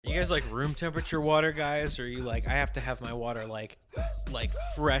You guys like room temperature water, guys? Or are you like, I have to have my water like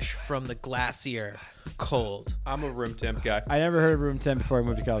fresh from the glacier, cold? I'm a room temp guy. I never heard of room temp before I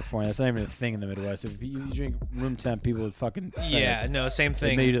moved to California. That's not even a thing in the Midwest. If you drink room temp, people would fucking Yeah, no, same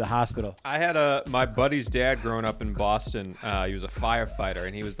thing. admit you to the hospital. I had my buddy's dad growing up in Boston. He was a firefighter,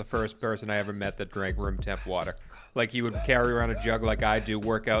 and he was the first person I ever met that drank room temp water. Like, he would carry around a jug like I do,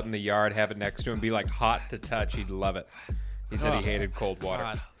 work out in the yard, have it next to him, be like hot to touch. He'd love it. He said he hated cold water.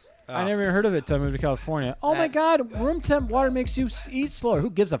 God. I never even heard of it until I moved to California. Oh my God, room temp water makes you eat slower. Who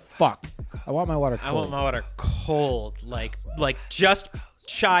gives a fuck? I want my water cold. I want my water cold, like just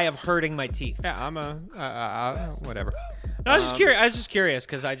shy of hurting my teeth. Yeah, I'm whatever. No, I was just curious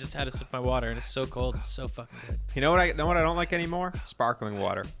because I just had to sip my water and it's so cold. It's so fucking good. You know what I don't like anymore? Sparkling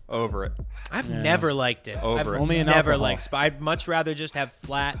water. Over it. I've never liked it. Over it. Only in never alcohol. liked. I'd much rather just have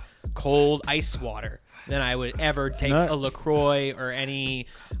flat, cold ice water than I would ever take not- a LaCroix or any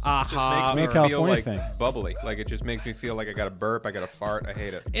Makes AHA. me a feel California like thing. bubbly. Like, it just makes me feel like I got to burp, I got to fart. I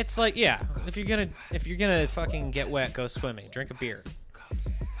hate it. It's like, yeah, if you're gonna fucking get wet, go swimming. Drink a beer.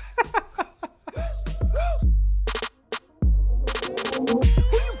 Who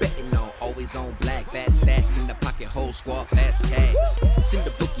you betting on? Always on black, fast stats in the pocket, whole squad, fast cash. Send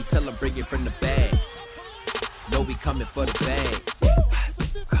the bookie, tell him bring it from the bag. Know we coming for the bag.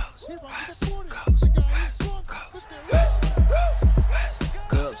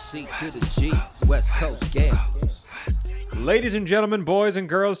 Gov C to the G, West Coast gang. Ladies and gentlemen, boys and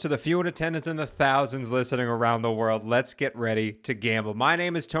girls, to the few in attendance and the thousands listening around the world, let's get ready to gamble. My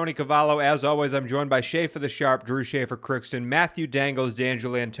name is Tony Cavallo. As always, I'm joined by Schaefer the Sharp, Drew Schaefer Crookston, Matthew Dangles,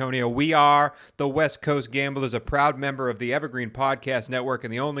 D'Angelo Antonio. We are the West Coast Gamblers, a proud member of the Evergreen Podcast Network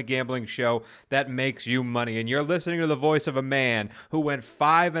and the only gambling show that makes you money. And you're listening to the voice of a man who went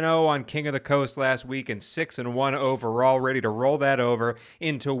 5-0 on King of the Coast last week and 6-1 overall, ready to roll that over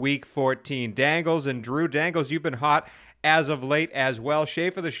into Week 14. Dangles and Drew. Dangles, you've been hot as of late as well.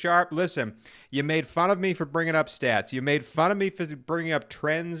 Schaefer the Sharp, listen, you made fun of me for bringing up stats. You made fun of me for bringing up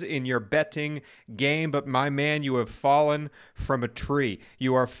trends in your betting game, but my man, you have fallen from a tree.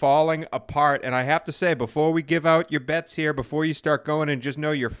 You are falling apart, and I have to say, before we give out your bets here, before you start going, and just know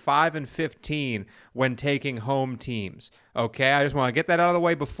you're 5-15 when taking home teams, okay? I just want to get that out of the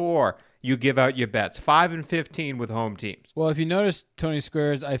way before you give out your bets. 5-15 with home teams. Well, if you notice, Tony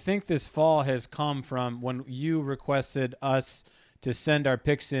Squares, I think this fall has come from when you requested us to send our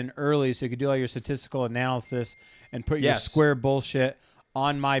picks in early so you could do all your statistical analysis and put your Yes. square bullshit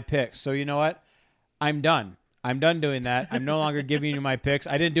on my picks. So you know what? I'm done. I'm done doing that. I'm no longer giving you my picks.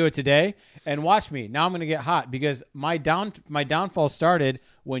 I didn't do it today. And watch me. Now I'm going to get hot because my downfall started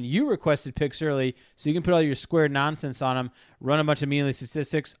when you requested picks early so you can put all your square nonsense on them, run a bunch of meaningless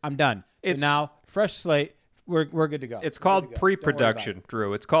statistics. I'm done. So now, fresh slate. We're good to go. It's We're called good to go. Don't worry about pre-production, it.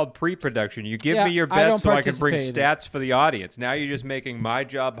 Drew. It's called pre-production. You give Yeah, me your I don't bets so I can bring participate in stats for the audience. Now you're just making my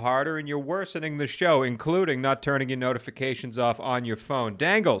job harder, and you're worsening the show, including not turning your notifications off on your phone.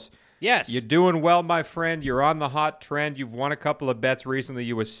 Dangles, Yes. you're doing well, my friend. You're on the hot trend. You've won a couple of bets recently.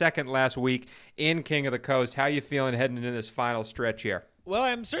 You were second last week in King of the Coast. How you feeling heading into this final stretch here? Well,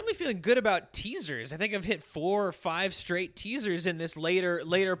 I'm certainly feeling good about teasers. I think I've hit 4 or 5 straight teasers in this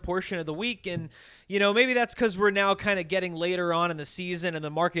later portion of the week, and maybe that's because we're now kind of getting later on in the season, and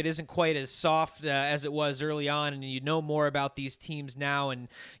the market isn't quite as soft as it was early on, and you know more about these teams now, and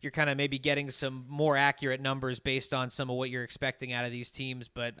you're kind of maybe getting some more accurate numbers based on some of what you're expecting out of these teams.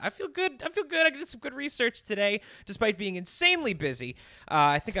 But I feel good. I did some good research today, despite being insanely busy.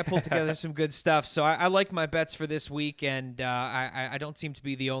 I think I pulled together some good stuff, so I like my bets for this week, and I don't seem to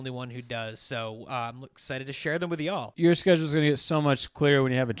be the only one who does. So I'm excited to share them with y'all. Your schedule's going to get so much clearer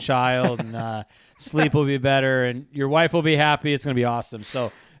when you have a child, and sleep will be better, and your wife will be happy. It's going to be awesome.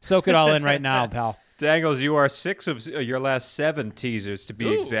 So soak it all in right now, pal. Dangles, you are 6 of your last 7 teasers, to be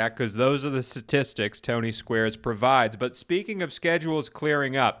Ooh. exact, because those are the statistics Tony Squares provides. But speaking of schedules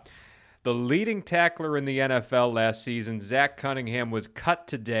clearing up, the leading tackler in the NFL last season, Zach Cunningham, was cut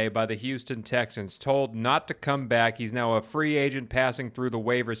today by the Houston Texans, told not to come back. He's now a free agent passing through the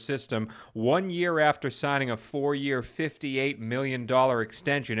waiver system 1 year after signing a 4-year, $58 million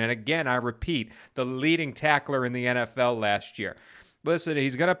extension. And again, I repeat, the leading tackler in the NFL last year. Listen,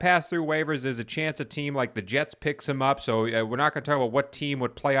 he's going to pass through waivers. There's a chance a team like the Jets picks him up, so we're not going to talk about what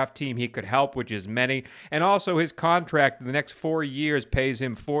playoff team he could help, which is many. And also his contract in the next 4 years pays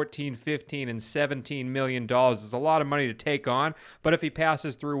him $14, $15, and $17 million. It's a lot of money to take on, but if he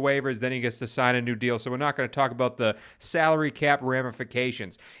passes through waivers, then he gets to sign a new deal. So we're not going to talk about the salary cap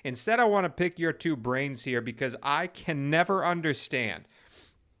ramifications. Instead, I want to pick your two brains here because I can never understand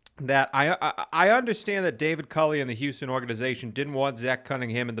that I understand that David Culley and the Houston organization didn't want Zach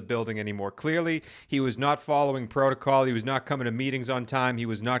Cunningham in the building anymore. Clearly, he was not following protocol. He was not coming to meetings on time. He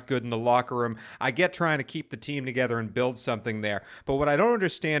was not good in the locker room. I get trying to keep the team together and build something there. But what I don't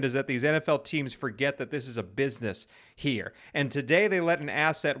understand is that these NFL teams forget that this is a business here. And today they let an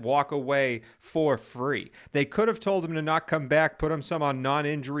asset walk away for free. They could have told him to not come back, put him some on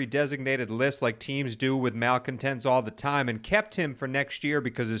non-injury designated lists like teams do with malcontents all the time, and kept him for next year,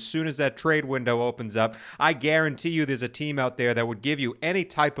 because as soon as that trade window opens up, I guarantee you there's a team out there that would give you any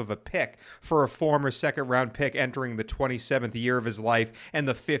type of a pick for a former second-round pick entering the 27th year of his life and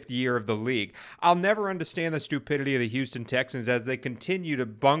the 5th year of the league. I'll never understand the stupidity of the Houston Texans as they continue to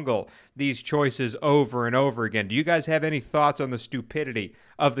bungle these choices over and over again. Do you guys have any thoughts on the stupidity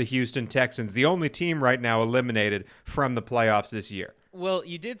of the Houston Texans, the only team right now eliminated from the playoffs this year? Well,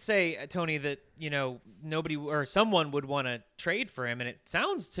 you did say, Tony, that, nobody or someone would want to trade for him. And it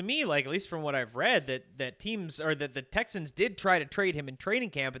sounds to me like, at least from what I've read, that teams, or that the Texans did try to trade him in training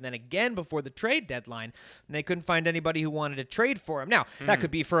camp and then again before the trade deadline, and they couldn't find anybody who wanted to trade for him. Now, that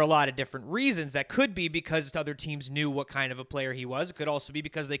could be for a lot of different reasons. That could be because other teams knew what kind of a player he was. It could also be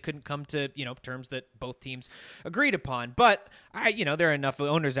because they couldn't come to, terms that both teams agreed upon. But there are enough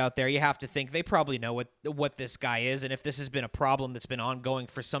owners out there. You have to think they probably know what this guy is. And if this has been a problem that's been ongoing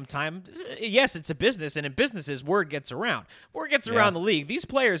for some time, yes, it's a business. And in businesses, word gets around. Word gets around the league. These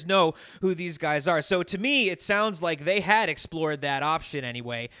players know who these guys are. So to me, it sounds like they had explored that option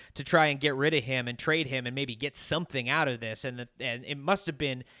anyway to try and get rid of him and trade him and maybe get something out of this. And it must have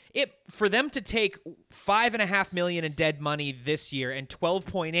been it for them to take $5.5 million in dead money this year and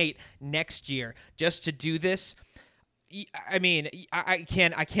 12.8 next year just to do this. I mean,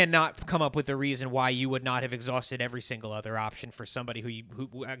 I cannot come up with a reason why you would not have exhausted every single other option for somebody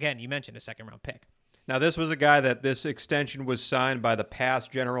who again, you mentioned a second-round pick. Now, this was a guy that this extension was signed by the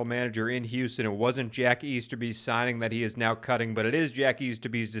past general manager in Houston. It wasn't Jack Easterby's signing that he is now cutting, but it is Jack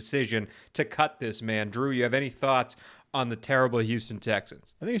Easterby's decision to cut this man. Drew, you have any thoughts on the terrible Houston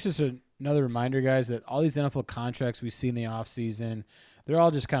Texans? I think it's just another reminder, guys, that all these NFL contracts we see in the offseason, they're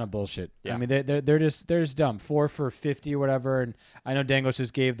all just kind of bullshit. Yeah. I mean, they're just dumb. 4 for 50 or whatever. And I know Dangos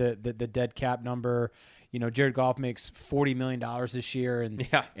just gave the dead cap number. Jared Goff makes $40 million this year,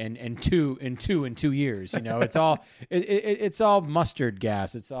 and two in 2 years. It's all it's all mustard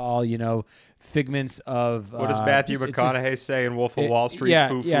gas. It's all figments of. What does Matthew McConaughey say in Wolf of Wall Street?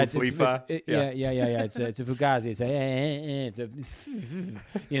 It's a fugazi.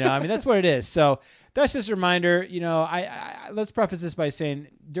 I mean, that's what it is. So that's just a reminder. I let's preface this by saying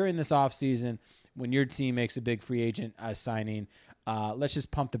during this offseason, when your team makes a big free agent signing, let's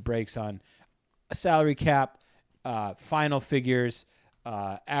just pump the brakes on a salary cap, final figures,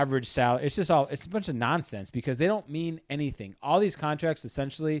 average salary. It's a bunch of nonsense because they don't mean anything. All these contracts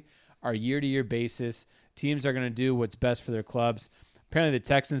essentially are year-to-year basis. Teams are going to do what's best for their clubs. Apparently the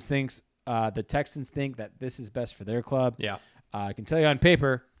Texans think that this is best for their club. Yeah. I can tell you on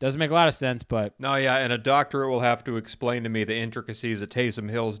paper, doesn't make a lot of sense, but... No, yeah, and a doctorate will have to explain to me the intricacies of Taysom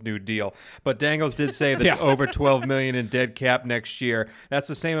Hill's new deal. But Dangles did say that over $12 million in dead cap next year. That's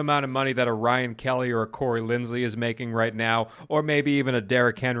the same amount of money that a Ryan Kelly or a Corey Linsley is making right now, or maybe even a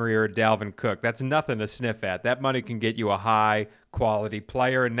Derrick Henry or a Dalvin Cook. That's nothing to sniff at. That money can get you a high quality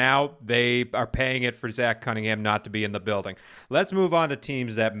player, and now they are paying it for Zach Cunningham not to be in the building. Let's move on to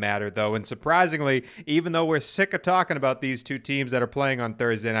teams that matter, though. And surprisingly, even though we're sick of talking about these two teams that are playing on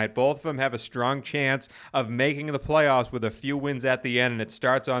Thursday night, both of them have a strong chance of making the playoffs with a few wins at the end, and it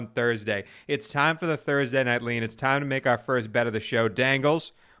starts on Thursday. It's time for the Thursday night lean. It's time to make our first bet of the show.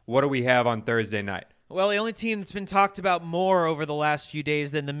 Dangles, what do we have on Thursday night? Well, the only team that's been talked about more over the last few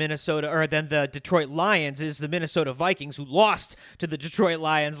days than the Detroit Lions is the Minnesota Vikings, who lost to the Detroit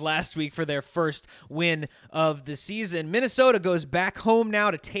Lions last week for their first win of the season. Minnesota goes back home now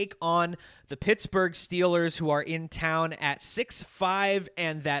to take on the Pittsburgh Steelers, who are in town at 6-5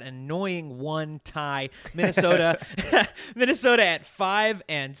 and that annoying 1 tie. Minnesota at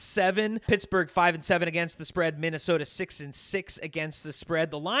 5-7. Pittsburgh 5-7 against the spread. Minnesota 6-6 against the spread.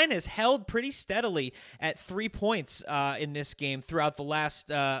 The line has held pretty steadily at 3 points in this game throughout the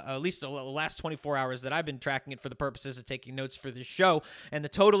last at least the last 24 hours that I've been tracking it for the purposes of taking notes for this show. And the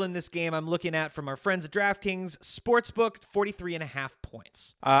total in this game I'm looking at from our friends at DraftKings Sportsbook, 43.5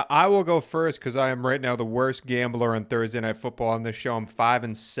 points. I will go first because I am right now the worst gambler on Thursday Night Football on this show. I'm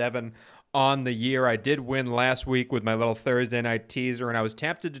 5-7 on the year. I did win last week with my little Thursday night teaser, and I was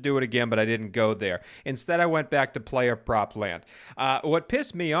tempted to do it again, but I didn't go there. Instead, I went back to player prop land. What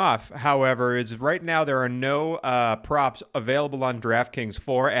pissed me off, however, is right now there are no props available on DraftKings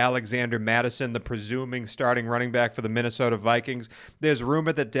for Alexander Mattison, the presuming starting running back for the Minnesota Vikings. There's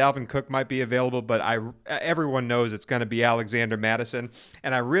rumor that Dalvin Cook might be available, but everyone knows it's going to be Alexander Mattison,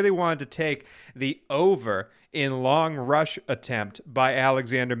 and I really wanted to take the over in long rush attempt by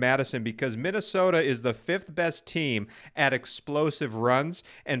Alexander Mattison because Minnesota is the 5th best team at explosive runs,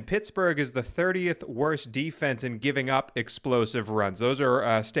 and Pittsburgh is the 30th worst defense in giving up explosive runs. Those are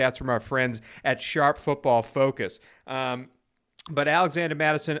stats from our friends at Sharp Football Focus. But Alexander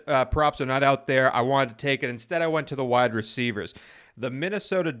Mattison props are not out there. I wanted to take it. Instead, I went to the wide receivers. The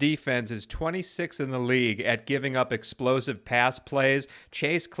Minnesota defense is 26th in the league at giving up explosive pass plays.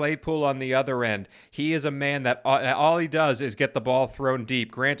 Chase Claypool on the other end. He is a man that all he does is get the ball thrown deep.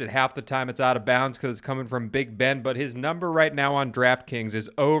 Granted, half the time it's out of bounds because it's coming from Big Ben, but his number right now on DraftKings is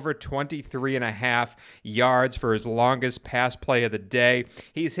over 23.5 yards for his longest pass play of the day.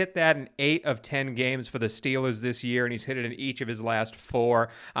 He's hit that in 8 of 10 games for the Steelers this year, and he's hit it in each of his last 4.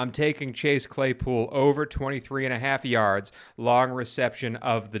 I'm taking Chase Claypool over 23.5 yards, long reception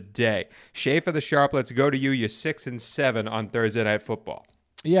of the day. Schaefer the Sharp, let's go to you. You're 6-7 on Thursday Night Football.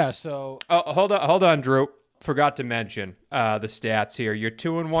 Yeah, so hold on, Drew. Forgot to mention the stats here. You're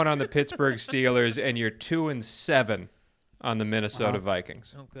 2-1 on the Pittsburgh Steelers, and you're 2-7 on the Minnesota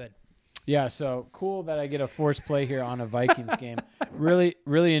Vikings. Oh, good. yeah, so cool that I get a forced play here on a Vikings game. Really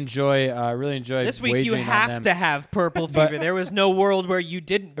enjoy This week you wagering on have them. to have purple fever. There was no world where you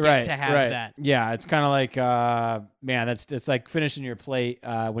didn't get to have that. Yeah, it's kind of like, man, it's like finishing your plate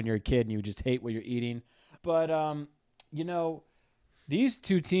when you're a kid and you just hate what you're eating. But, these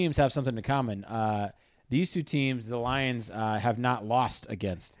two teams have something in common. These two teams, the Lions, have not lost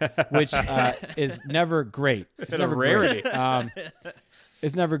against, which is never great. It's never rarity. Great.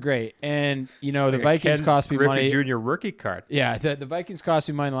 It's never great. And, the Vikings cost me Griffey money. Jr. rookie card. Yeah, the Vikings cost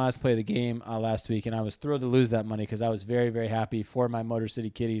me money in the last play of the game last week, and I was thrilled to lose that money because I was very, very happy for my Motor City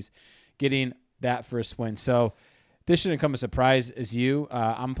Kitties getting that first win. So this shouldn't come as a surprise as you.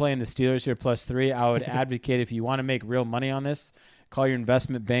 I'm playing the Steelers here +3. I would advocate if you want to make real money on this, call your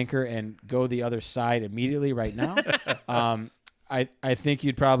investment banker and go the other side immediately right now. I think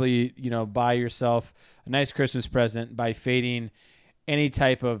you'd probably, buy yourself a nice Christmas present by fading any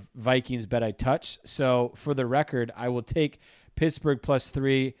type of Vikings bet I touch. So for the record, I will take Pittsburgh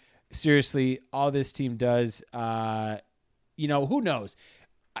 +3. Seriously, all this team does, who knows?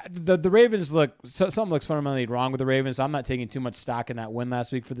 The Ravens something looks fundamentally wrong with the Ravens. So I'm not taking too much stock in that win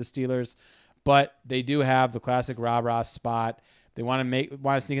last week for the Steelers, but they do have the classic rah-rah spot. They want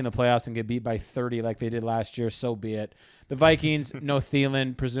to sneak in the playoffs and get beat by 30 like they did last year. So be it. The Vikings, no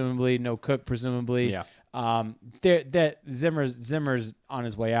Thielen, presumably, no Cook, presumably. Yeah. That Zimmer's on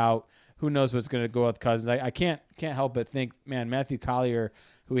his way out. Who knows what's going to go with Cousins? I can't help but think, man, Matthew Collier,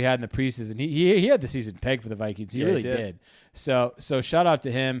 who we had in the preseason, he had the season pegged for the Vikings. He really did. So shout out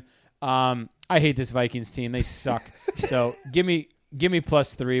to him. I hate this Vikings team. They suck. So give me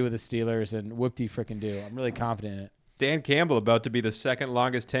 +3 with the Steelers and whoop-de frickin' do. I'm really confident in it. Dan Campbell about to be the second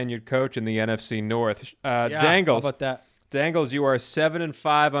longest tenured coach in the NFC North. Dangles. How about that? Dangles, you are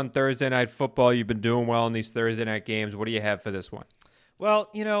 7-5 on Thursday Night Football. You've been doing well in these Thursday night games. What do you have for this one? Well,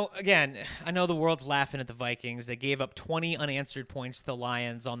 again, I know the world's laughing at the Vikings. They gave up 20 unanswered points to the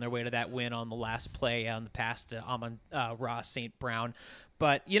Lions on their way to that win on the last play on the pass to Amon-Ra St. Brown.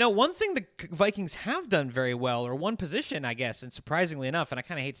 But, one thing the Vikings have done very well, or one position, I guess, and surprisingly enough, and I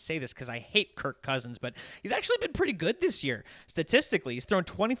kind of hate to say this because I hate Kirk Cousins, but he's actually been pretty good this year. Statistically, he's thrown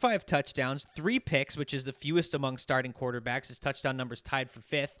 25 touchdowns, 3 picks, which is the fewest among starting quarterbacks. His touchdown number's tied for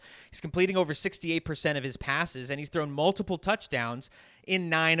 5th. He's completing over 68% of his passes, and he's thrown multiple touchdowns in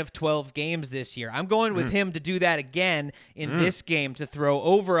 9 of 12 games this year. I'm going with him to do that again in this game, to throw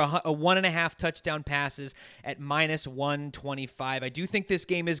over a 1.5 touchdown passes at -125. I do think this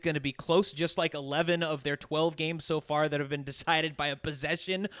game is going to be close, just like 11 of their 12 games so far that have been decided by a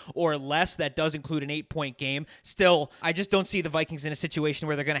possession or less. That does include an 8-point game. Still, I just don't see the Vikings in a situation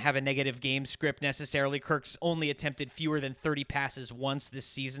where they're going to have a negative game script necessarily. Kirk's only attempted fewer than 30 passes once this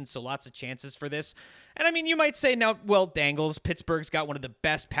season, so lots of chances for this. And I mean, you might say now, well, Dangles, Pittsburgh's got one of the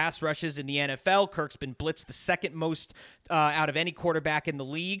best pass rushes in the NFL. Kirk's been blitzed the second most out of any quarterback in the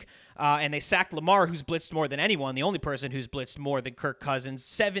league. And they sacked Lamar, who's blitzed more than anyone, the only person who's blitzed more than Kirk Cousins,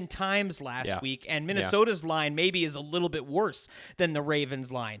 7 times last week. And Minnesota's line maybe is a little bit worse than the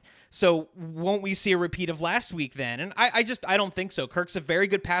Ravens line. So won't we see a repeat of last week then? And I don't think so. Kirk's a very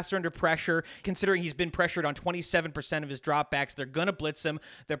good passer under pressure, considering he's been pressured on 27% of his dropbacks. They're going to blitz him.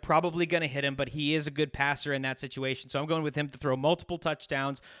 They're probably going to hit him, but he is a good passer in that situation. So I'm going with him to throw multiple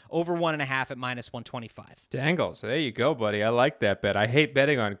touchdowns, over 1.5 at -125. Dangles. There you go, buddy. I like that bet. I hate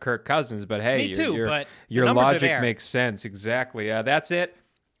betting on Kirk Cousins, but hey, Me too, but your the numbers are logic there. makes sense. Exactly. That's it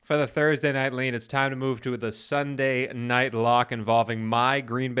for the Thursday night lean. It's time to move to the Sunday night lock involving my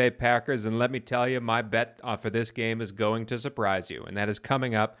Green Bay Packers. And let me tell you, my bet for this game is going to surprise you, and that is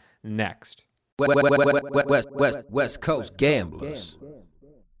coming up next. West Coast Gamblers.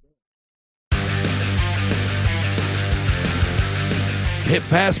 Pit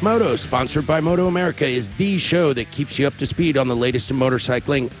Pass Moto, sponsored by Moto America, is the show that keeps you up to speed on the latest in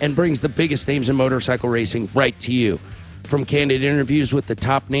motorcycling and brings the biggest names in motorcycle racing right to you. From candid interviews with the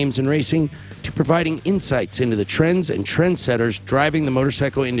top names in racing to providing insights into the trends and trendsetters driving the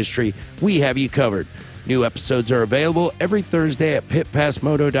motorcycle industry, we have you covered. New episodes are available every Thursday at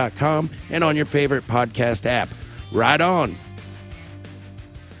pitpassmoto.com and on your favorite podcast app. Ride on!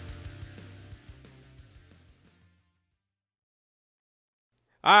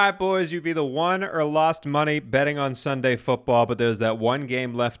 All right, boys, you've either won or lost money betting on Sunday football, but there's that one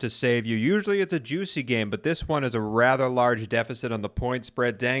game left to save you. Usually it's a juicy game, but this one is a rather large deficit on the point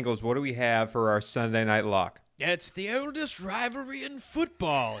spread. Dangles, what do we have for our Sunday night lock? It's the oldest rivalry in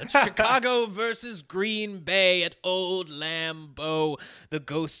football. It's Chicago versus Green Bay at Old Lambeau. The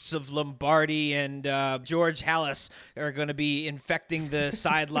ghosts of Lombardi and George Halas are going to be infecting the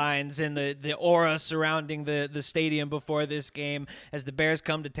sidelines and the aura surrounding the stadium before this game as the Bears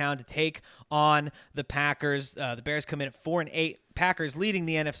come to town to take on the Packers. The Bears come in at 4-8. Packers leading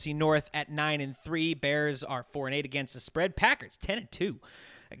the NFC North at 9-3. Bears are 4-8 against the spread. Packers 10-2.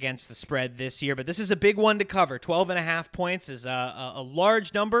 Against the spread this year, but this is a big one to cover. 12.5 points is a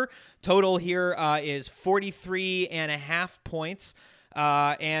large number. Total here is 43.5 points.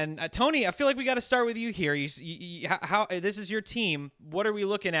 And Tony, I feel like we got to start with you here. How this is your team. What are we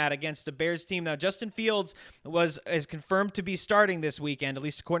looking at against the Bears team now? Justin Fields is confirmed to be starting this weekend, at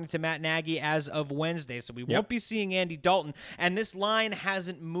least according to Matt Nagy, as of Wednesday. So we won't be seeing Andy Dalton, and this line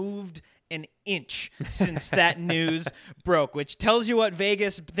hasn't moved an inch since that news broke, which tells you what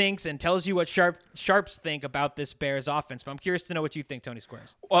Vegas thinks and tells you what sharps think about this Bears offense. But I'm curious to know what you think, Tony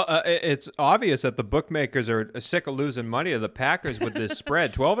Squares. Well, it's obvious that the bookmakers are sick of losing money to the Packers with this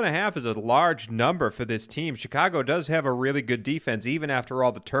spread. 12.5 is a large number for this team. Chicago does have a really good defense, even after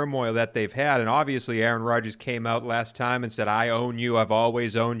all the turmoil that they've had. And obviously, Aaron Rodgers came out last time and said, "I own you. I've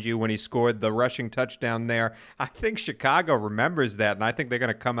always owned you," when he scored the rushing touchdown there. I think Chicago remembers that, and I think they're going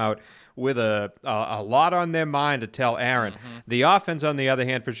to come out with a lot on their mind to tell Aaron. The offense, on the other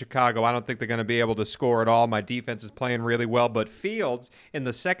hand, for Chicago, I don't think they're going to be able to score at all. My defense is playing really well, but Fields, in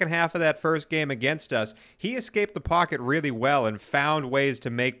the second half of that first game against us, he escaped the pocket really well and found ways to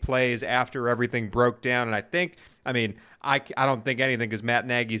make plays after everything broke down. And I don't think anything because Matt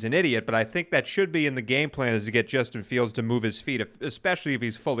Nagy's an idiot, but I think that should be in the game plan, is to get Justin Fields to move his feet, especially if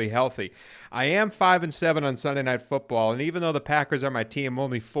he's fully healthy. I am 5-7 on Sunday Night Football, and even though the Packers are my team, I'm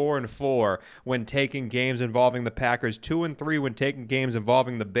only 4-4 when taking games involving the Packers, 2-3 when taking games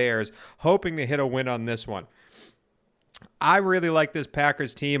involving the Bears, hoping to hit a win on this one. I really like this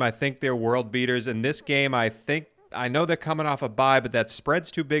Packers team. I think they're world beaters. In this game, I know they're coming off a bye, but that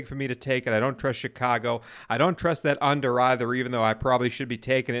spread's too big for me to take it. I don't trust Chicago. I don't trust that under either, even though I probably should be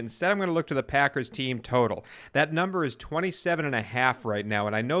taking it. Instead, I'm going to look to the Packers team total. That number is 27.5 right now,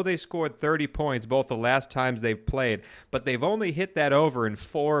 and I know they scored 30 points both the last times they've played, but they've only hit that over in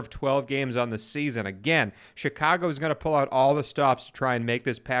 4 of 12 games on the season. Again, Chicago is going to pull out all the stops to try and make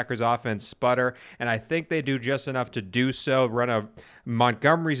this Packers offense sputter, and I think they do just enough to do so.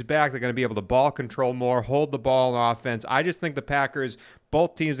 Montgomery's back. They're going to be able to ball control more, hold the ball on offense. I just think the Packers,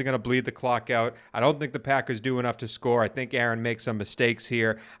 both teams are going to bleed the clock out. I don't think the Packers do enough to score. I think Aaron makes some mistakes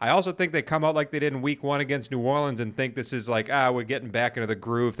here. I also think they come out like they did in week 1 against New Orleans and think this is like, we're getting back into the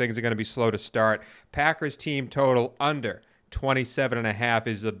groove. Things are going to be slow to start. Packers team total under 27.5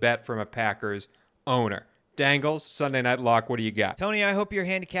 is the bet from a Packers owner. Dangles, Sunday Night Lock, what do you got? Tony, I hope your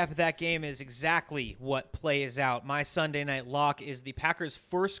handicap of that game is exactly what plays out. My Sunday Night Lock is the Packers'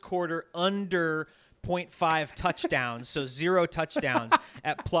 first quarter under 0.5 touchdowns, so 0 touchdowns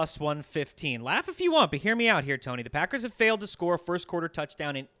at plus 115. Laugh if you want, but hear me out here, Tony. The Packers have failed to score a first-quarter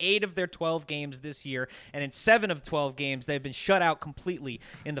touchdown in 8 of their 12 games this year, and in 7 of 12 games, they've been shut out completely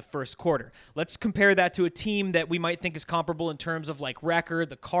in the first quarter. Let's compare that to a team that we might think is comparable in terms of like record.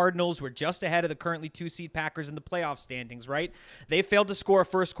 The Cardinals, who are just ahead of the currently 2-seed Packers in the playoff standings, right? They failed to score a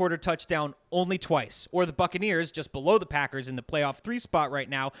first-quarter touchdown only twice. Or the Buccaneers, just below the Packers in the playoff 3 spot right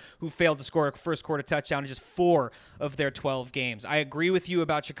now, who failed to score a first-quarter touchdown in just 4 of their 12 games. I agree with you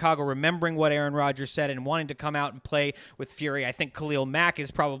about Chicago remembering what Aaron Rodgers said and wanting to come out and play with fury. I think Khalil Mack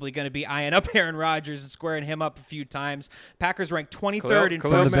is probably going to be eyeing up Aaron Rodgers and squaring him up a few times. Packers ranked 23rd in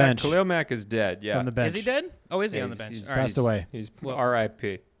Khalil Mack, Khalil Mack is dead, yeah. From the bench. Is he dead? Oh, is he Yeah, on the bench? He's All right. passed away. He's Well-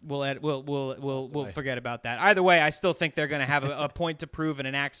 R.I.P. We'll forget about that. Either way, I still think they're going to have a point to prove and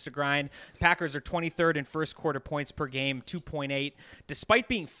an axe to grind. Packers are 23rd in first quarter points per game, 2.8, despite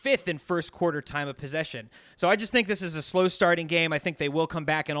being 5th in first quarter time of possession. So I just think this is a slow starting game. I think they will come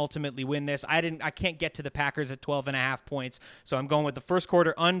back and ultimately win this. I can't get to the Packers at 12.5 points, so I'm going with the first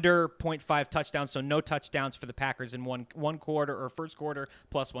quarter under 0.5 touchdowns, so no touchdowns for the Packers in one quarter or first quarter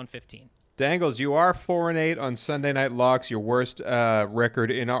plus 115. Dangles, you are 4-8 on Sunday Night Locks, your worst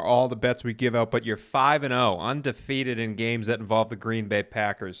record in all the bets we give out, but you're 5-0, undefeated in games that involve the Green Bay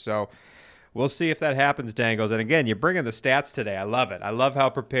Packers. So we'll see if that happens, Dangles. And again, you're bringing the stats today. I love it. I love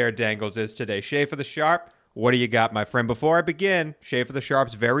how prepared Dangles is today. Schaefer the Sharp, what do you got, my friend? Before I begin, Schaefer the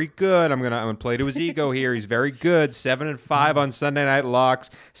Sharp's very good. I'm gonna play to his ego here. He's very good. 7-5 on Sunday Night Locks,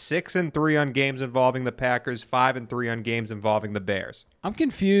 6-3 on games involving the Packers, 5-3 on games involving the Bears. I'm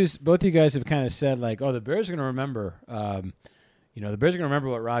confused. Both of you guys have kind of said like, "Oh, the Bears are going to remember." The Bears are going to remember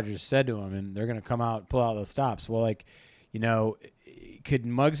what Rodgers said to them, and they're going to come out and pull out those stops. Well, could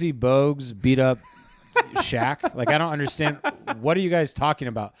Muggsy Bogues beat up Shaq? Like, I don't understand. What are you guys talking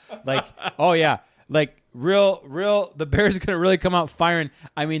about? Like, oh yeah, like real. The Bears are going to really come out firing.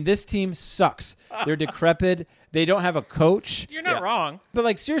 I mean, this team sucks. They're decrepit. They don't have a coach. You're not wrong. But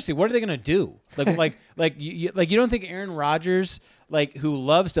like seriously, what are they going to do? You don't think Aaron Rodgers, like who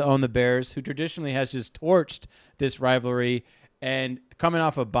loves to own the Bears, who traditionally has just torched this rivalry, and coming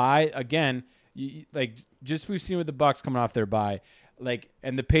off a bye again, we've seen with the Bucs coming off their bye,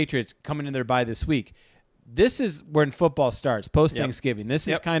 and the Patriots coming in their bye this week. This is when football starts, post Thanksgiving. This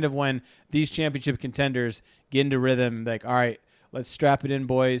is kind of when these championship contenders get into rhythm. Like, all right, let's strap it in,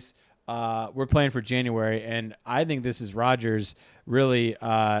 boys. We're playing for January, and I think this is Rodgers really.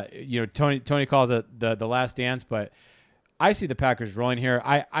 Tony calls it the last dance, but I see the Packers rolling here.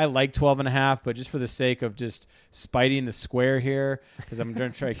 I like 12.5, but just for the sake of just spiting the square here, because I'm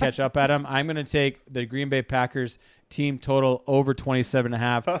going to try to catch up at them, I'm going to take the Green Bay Packers team total over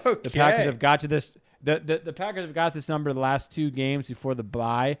 27.5. Okay. The Packers have got to this. The Packers have got this number the last 2 games before the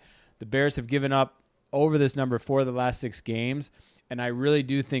bye. The Bears have given up over this number 4 of the last 6 games. And I really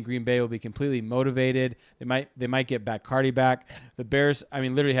do think Green Bay will be completely motivated. They might get Cardi back. The Bears,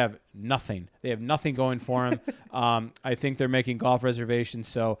 literally have nothing. They have nothing going for them. I think they're making golf reservations,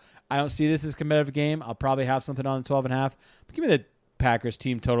 so I don't see this as a competitive game. I'll probably have something on 12.5. But give me the Packers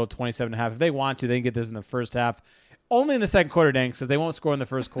team total 27.5. If they want to, they can get this in the first half. Only in the second quarter, Dan, because they won't score in the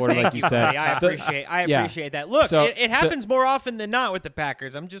first quarter, like you said. I appreciate that. Look, it happens more often than not with the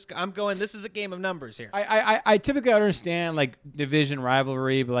Packers. I'm going. This is a game of numbers here. I typically understand like division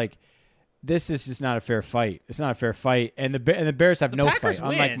rivalry, but like this is just not a fair fight. It's not a fair fight, and the Bears have no Packers fight.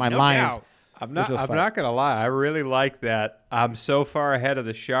 win, Unlike my no Lions. doubt. I'm not gonna lie. I really like that. I'm so far ahead of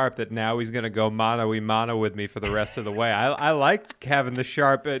the Sharp that now he's gonna go mano-a-mano with me for the rest of the way. I like having the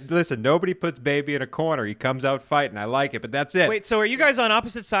Sharp. Listen, nobody puts Baby in a corner. He comes out fighting. I like it, but that's it. Wait, so are you guys on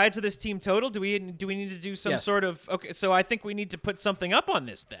opposite sides of this team total? Do we need to do some sort of So I think we need to put something up on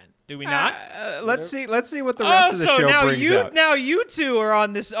this then. Do we not? Let's see what the rest of the show brings out. Now you two are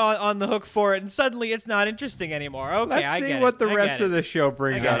on this on the hook for it, and suddenly it's not interesting anymore. Okay, Let's see what the rest of the show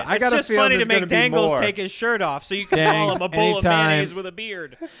brings out. I It's got a just feeling funny to there's make gonna be Dangles more. take his shirt off so you can Dangs, call him a bowl of anytime. mayonnaise with a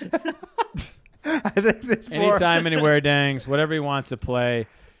beard. I think there's more. Anytime, anywhere, Dangs, whatever he wants to play,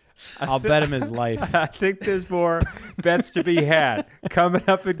 I'll bet him his life. I think there's more bets to be had coming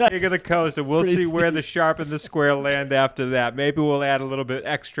up in King of the Coast, and we'll see where the Sharp and the Square land after that. Maybe we'll add a little bit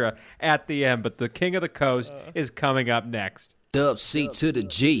extra at the end, but the King of the Coast is coming up next. Dub C to the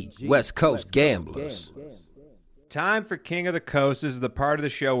G, West Coast Gamblers. Time for King of the Coast. This is the part of the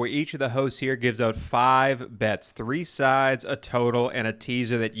show where each of the hosts here gives out 5 bets, 3 sides, a total, and a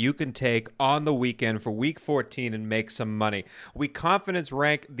teaser that you can take on the weekend for Week 14 and make some money. We confidence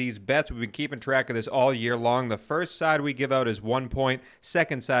rank these bets. We've been keeping track of this all year long. The first side we give out is 1 point.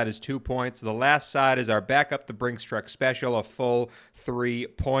 Second side is 2 points. The last side is our Back Up the Brinks Truck special, a full 3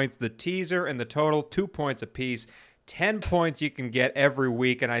 points. The teaser and the total, 2 points apiece. 10 points you can get every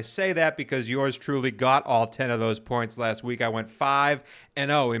week, and I say that because yours truly got all 10 of those points last week. I went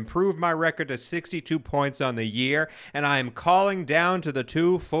 5-0, improved my record to 62 points on the year, and I am calling down to the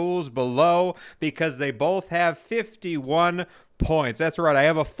 2 fools below because they both have 51 points. That's right, I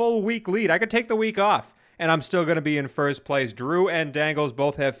have a full week lead. I could take the week off, and I'm still going to be in first place. Drew and Dangles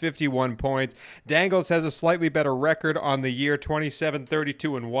both have 51 points. Dangles has a slightly better record on the year, 27,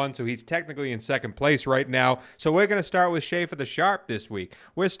 32, and 1, so he's technically in second place right now. So we're going to start with Schaefer the Sharp this week.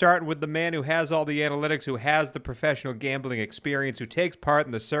 We're starting with the man who has all the analytics, who has the professional gambling experience, who takes part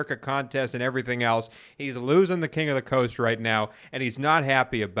in the Circa contest and everything else. He's losing the King of the Coast right now, and he's not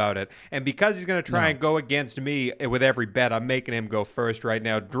happy about it. And because he's going to try and go against me with every bet, I'm making him go first right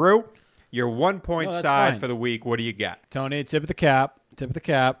now. Drew, your 1 point side for the week. What do you got? Tony, tip of the cap. Tip of the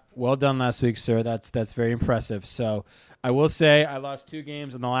cap. Well done last week, sir. That's very impressive. So I will say I lost 2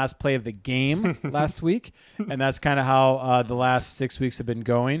 games on the last play of the game last week, and that's kind of how the last 6 weeks have been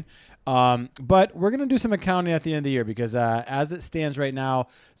going. But we're going to do some accounting at the end of the year because as it stands right now,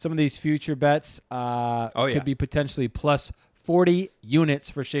 some of these future bets could be potentially plus 40 units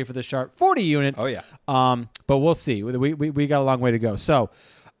for Schaefer the Sharp. 40 units. Oh, yeah. But we'll see. We got a long way to go. So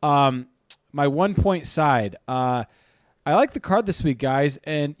my 1 point side. I like the card this week, guys.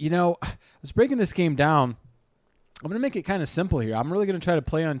 And, I was breaking this game down. I'm going to make it kind of simple here. I'm really going to try to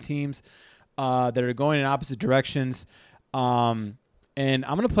play on teams that are going in opposite directions. And I'm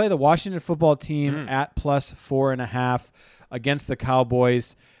going to play the Washington football team at plus 4.5 against the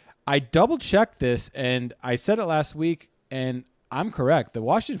Cowboys. I double-checked this, and I said it last week, and I'm correct. The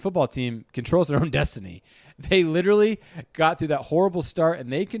Washington football team controls their own destiny. They literally got through that horrible start,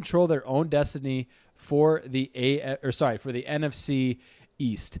 and they control their own destiny for the NFC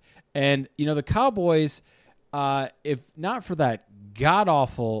East. And the Cowboys, if not for that god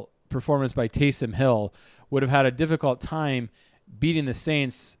awful performance by Taysom Hill, would have had a difficult time beating the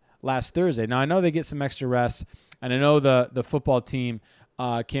Saints last Thursday. Now I know they get some extra rest, and I know the football team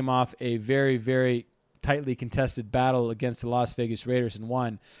came off a very, very tightly contested battle against the Las Vegas Raiders and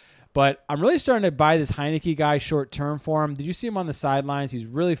won. But I'm really starting to buy this Heineke guy short term for him. Did you see him on the sidelines? He's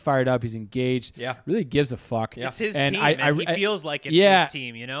really fired up. He's engaged. Yeah. Really gives a fuck. It's his team, and he feels like it's his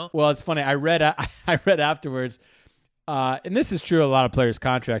team, Well, it's funny. I read afterwards, and this is true of a lot of players'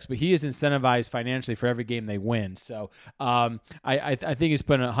 contracts, but he is incentivized financially for every game they win. So I think he's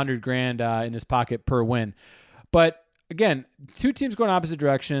putting $100,000 in his pocket per win. But again, 2 teams going opposite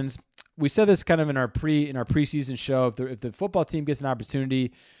directions. We said this kind of in our preseason show. If the football team gets an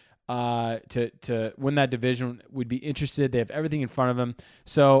opportunity to win that division, we'd be interested. They have everything in front of them.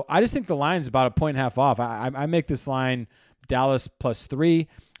 So I just think the line is about 1.5 off. I make this line Dallas plus 3.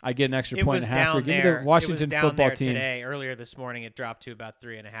 I get an extra point and a half for the Washington football team. Today, earlier this morning, it dropped to about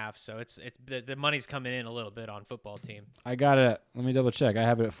 3.5. So it's the money's coming in a little bit on football team. I got it. Let me double check. I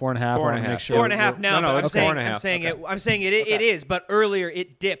have it at 4.5. 4.5. Make sure. 4.5 now. No, but it's I'm 4.5. saying it is. But earlier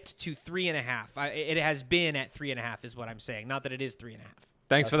it dipped to 3.5. It has been at 3.5, is what I'm saying. Not that it is 3.5.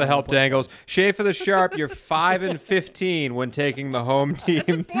 Thanks for the help, Dangles. Schaefer the Sharp, you're 5-15 when taking the home team.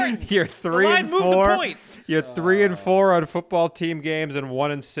 You're 3-4. You're 3-4 on football team games and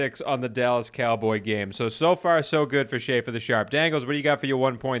 1-6 on the Dallas Cowboy game. So far, so good for Schaefer the Sharp. Dangles, what do you got for your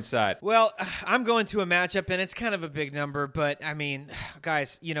 1 point side? Well, I'm going to a matchup, and it's kind of a big number, but I mean,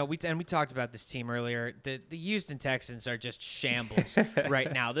 guys, we talked about this team earlier. The Houston Texans are just shambles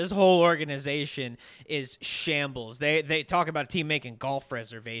right now. This whole organization is shambles. They talk about a team making golf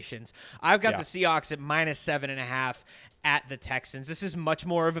reservations. I've got the Seahawks at minus 7.5 at the Texans. This is much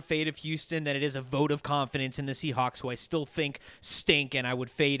more of a fade of Houston than it is a vote of confidence in the Seahawks, who I still think stink, and I would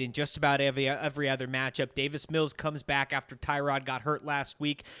fade in just about every other matchup. Davis Mills comes back after Tyrod got hurt last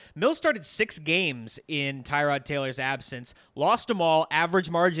week. Mills started 6 games in Tyrod Taylor's absence, lost them all, average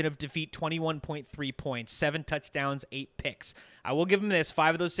margin of defeat 21.3 points, 7 touchdowns, 8 picks. I will give him this.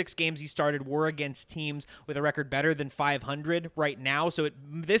 5 of those 6 games he started were against teams with a record better than 500 right now, so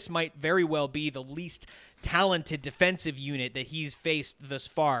this might very well be the least talented defensive unit that he's faced thus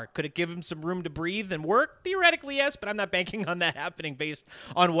far. Could it give him some room to breathe and work? Theoretically, yes, but I'm not banking on that happening based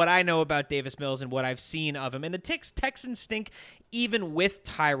on what I know about Davis Mills and what I've seen of him. And the Texans stink even with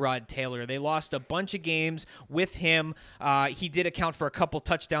Tyrod Taylor. They lost a bunch of games with him. He did account for a couple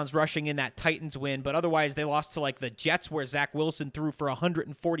touchdowns rushing in that Titans win, but otherwise they lost to like the Jets where Zach Wilson threw for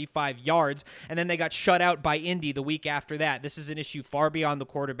 145 yards, and then they got shut out by Indy the week after that. This is an issue far beyond the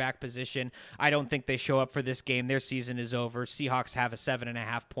quarterback position. I don't think they show up for this game. Their season is over. Seahawks have a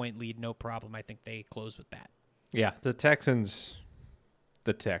 7.5 point lead. No problem. I think they close with that. Yeah, the Texans.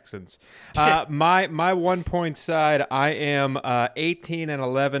 My 1 point side, I am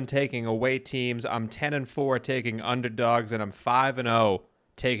 18-11 taking away teams. I'm 10-4 taking underdogs, and I'm 5-0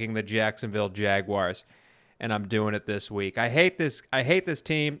 taking the Jacksonville Jaguars. And I'm doing it this week. I hate this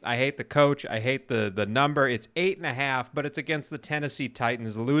team. I hate the coach. I hate the number. It's 8.5, but it's against the Tennessee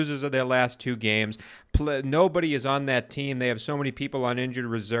Titans, losers of their last 2 games. Nobody is on that team. They have so many people on injured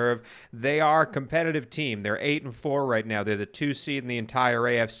reserve. They are a competitive team. They're 8-4 right now. They're the 2 seed in the entire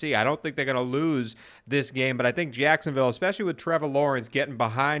AFC. I don't think they're going to lose this game, but I think Jacksonville, especially with Trevor Lawrence getting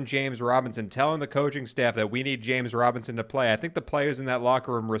behind James Robinson, telling the coaching staff that we need James Robinson to play, I think the players in that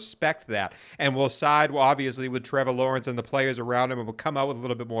locker room respect that and will side, obviously, with Trevor Lawrence and the players around him and will come out with a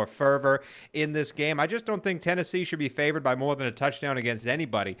little bit more fervor in this game. I just don't think Tennessee should be favored by more than a touchdown against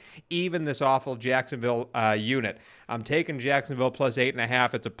anybody, even this awful Jacksonville unit. I'm taking Jacksonville plus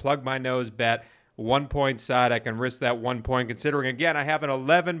 8.5. It's a plug my nose bet. 1 point side. I can risk that 1 point considering, again, I have an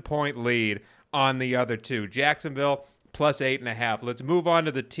 11-point lead on the other two. Jacksonville plus 8.5. Let's move on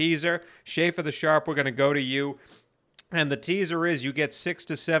to the teaser. Schaefer the Sharp, we're going to go to you. And the teaser is you get 6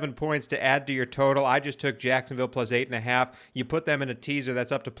 to 7 points to add to your total. I just took Jacksonville plus 8.5. You put them in a teaser,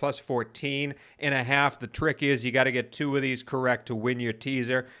 that's up to plus 14.5. The trick is you got to get 2 of these correct to win your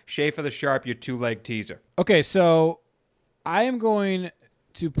teaser. Schaefer the Sharp, your 2-leg teaser. Okay, so I am going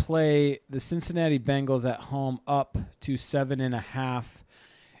to play the Cincinnati Bengals at home up to 7.5.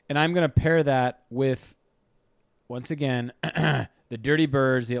 And I'm going to pair that with, once again, the Dirty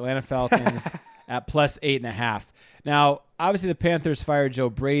Birds, the Atlanta Falcons, at plus 8.5. Now, obviously, the Panthers fired Joe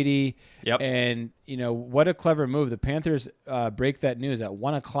Brady. Yep. And, what a clever move. The Panthers break that news at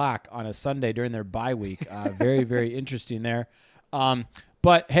 1 o'clock on a Sunday during their bye week. Very, very interesting there.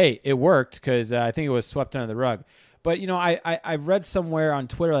 But, hey, it worked because I think it was swept under the rug. But, I've read somewhere on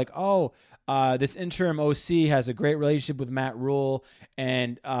Twitter like, this interim OC has a great relationship with Matt Rule,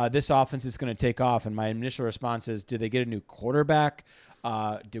 and this offense is going to take off. And my initial response is, do they get a new quarterback?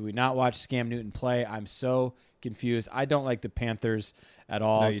 Do we not watch Cam Newton play? I'm so confused. I don't like the Panthers at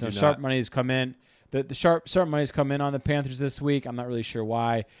all. No, you do sharp not. money has come in. The sharp money has come in on the Panthers this week. I'm not really sure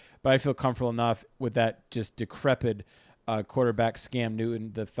why, but I feel comfortable enough with that just decrepit quarterback Cam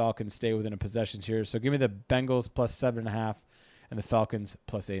Newton. The Falcons stay within a possession here. So give me the Bengals plus 7.5 and the Falcons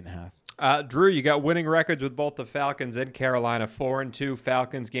plus 8.5. Drew, you got winning records with both the Falcons and Carolina. 4-2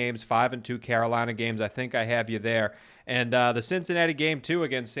 Falcons games, 5-2 Carolina games. I think I have you there. And the Cincinnati game, too,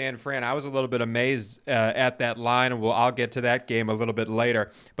 against San Fran, I was a little bit amazed at that line, and I'll get to that game a little bit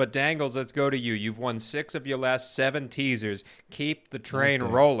later. But Dangles, let's go to you. You've won 6 of your last 7 teasers. Keep the train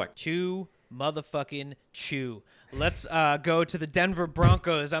rolling. Chew, motherfucking chew. Let's go to the Denver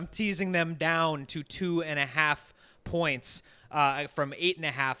Broncos. I'm teasing them down to 2.5 points. From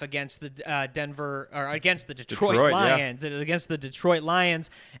 8.5 against the against the Detroit Lions, against the Detroit Lions.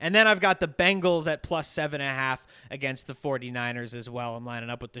 And then I've got the Bengals at plus 7.5 against the 49ers as well. I'm lining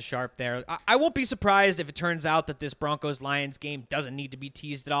up with the Sharp there. I won't be surprised if it turns out that this Broncos-Lions game doesn't need to be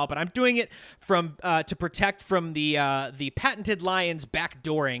teased at all, but I'm doing it from to protect from the patented Lions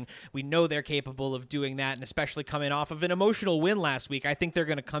backdooring. We know they're capable of doing that, and especially coming off of an emotional win last week. I think they're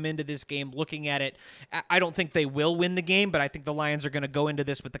going to come into this game looking at it. I don't think they will win the game, but I think the Lions are going to go into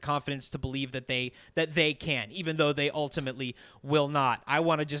this with the confidence to believe that they can, even though they ultimately will not. I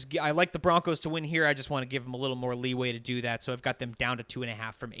like the Broncos to win here. I just want to give them a little more leeway to do that. So I've got them down to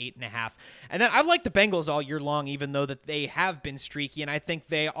 2.5 from 8.5. And then I've liked the Bengals all year long, even though that they have been streaky. And I think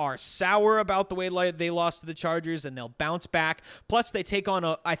they are sour about the way they lost to the Chargers, and they'll bounce back. Plus they take on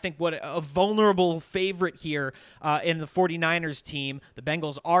a vulnerable favorite here in the 49ers team. The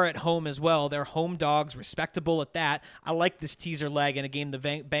Bengals are at home as well. They're home dogs, respectable at that. I like this teaser leg in a game the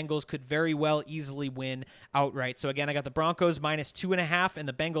Bengals could very well easily win outright. So again, I got the Broncos minus 2.5 and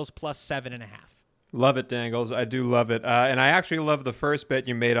the Bengals plus 7.5. Love it, Dangles. I do love it. And I actually love the first bet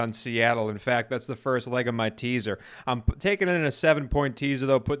you made on Seattle. In fact, that's the first leg of my teaser. I'm taking it in a 7-point teaser,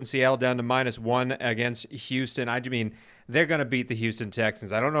 though, putting Seattle down to -1 against Houston. I mean, they're going to beat the Houston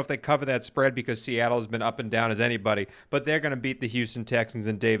Texans. I don't know if they cover that spread because Seattle has been up and down as anybody, but they're going to beat the Houston Texans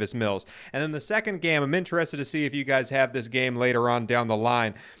in Davis Mills. And then the second game, I'm interested to see if you guys have this game later on down the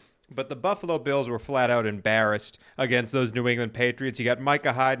line. But the Buffalo Bills were flat out embarrassed against those New England Patriots. You got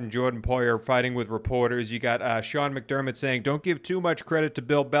Micah Hyde and Jordan Poyer fighting with reporters. You got Sean McDermott saying, don't give too much credit to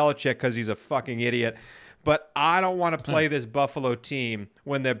Bill Belichick because he's a fucking idiot. But I don't want to play this Buffalo team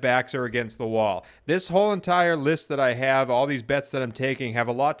when their backs are against the wall. This whole entire list that I have, all these bets that I'm taking, have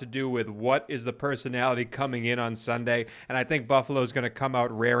a lot to do with what is the personality coming in on Sunday. And I think Buffalo is going to come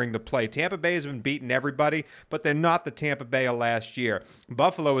out raring to play. Tampa Bay has been beating everybody, but they're not the Tampa Bay of last year.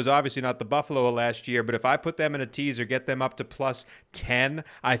 Buffalo is obviously not the Buffalo of last year, but if I put them in a teaser, get them up to plus 10,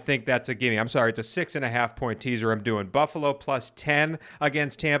 I think that's a gimme. I'm sorry, it's a 6.5 point teaser I'm doing. Buffalo plus 10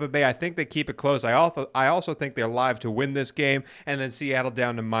 against Tampa Bay. I think they keep it close. I also think they're live to win this game, and then Seattle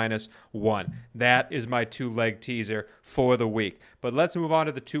down to -1. That is my two-leg teaser for the week. But let's move on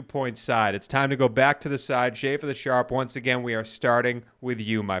to the 2-point side. It's time to go back to the side. Schaefer the Sharp, once again, we are starting with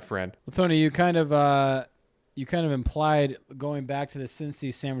you, my friend. Well, Tony, you kind of implied going back to the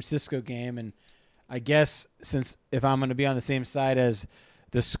Cincy San Francisco game, and I guess since if I'm going to be on the same side as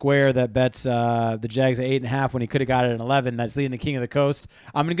the square that bets the Jags at 8.5 when he could have got it at 11, that's leading the King of the Coast,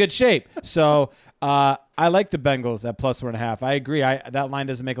 I'm in good shape. So I like the Bengals at plus 1.5. I agree. That line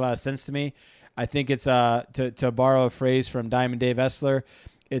doesn't make a lot of sense to me. I think it's to borrow a phrase from Diamond Dave Essler,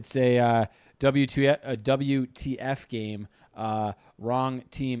 it's a WTF game. Wrong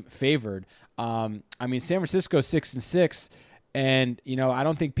team favored. I mean, San Francisco 6-6, and I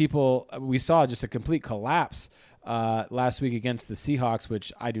don't think we saw just a complete collapse last week against the Seahawks,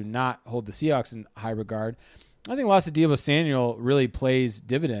 which I do not hold the Seahawks in high regard. I think loss of Deebo Samuel really plays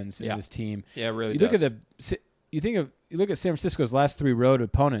dividends in this team. Yeah, it really you does. Look at San Francisco's last 3 road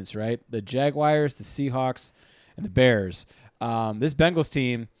opponents, right? The Jaguars, the Seahawks, and the Bears. This Bengals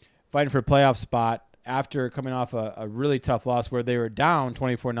team fighting for a playoff spot after coming off a really tough loss where they were down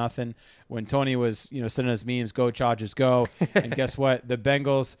 24-0 when Tony was, sending us memes, go Chargers, go. And guess what? The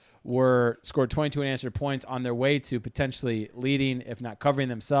Bengals scored 22 unanswered points on their way to potentially leading, if not covering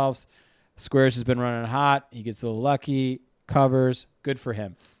themselves. Squares has been running hot. He gets a little lucky, covers. Good for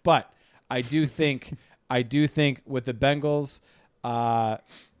him. But I do think with the Bengals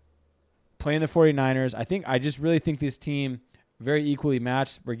playing the 49ers, I just really think this team very equally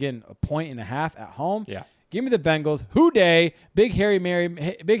matched. We're getting 1.5 points at home. Yeah. Give me the Bengals. Hooday, Big Harry Mary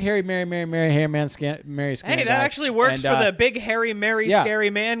Man Scary. Hey, that actually works for the Big Harry Mary Scary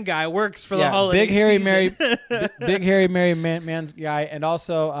Man guy. Works for the holiday season. Big Harry Mary Man's guy, and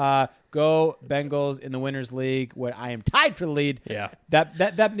also go Bengals in the Winners League. What I am tied for the lead. Yeah.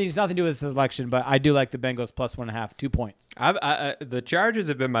 That means nothing to do with this election, but I do like the Bengals plus 1.5, 2 points. The Chargers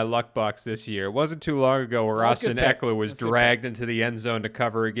have been my luck box this year. It wasn't too long ago where Austin Eckler was dragged into the end zone to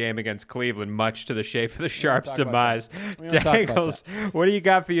cover a game against Cleveland, much to the Schaefer the Sharp's demise. Dangles, what do you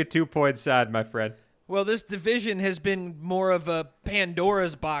got for your 2-point side, my friend? Well, this division has been more of a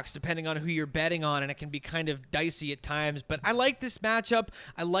Pandora's box depending on who you're betting on, and it can be kind of dicey at times. But I like this matchup.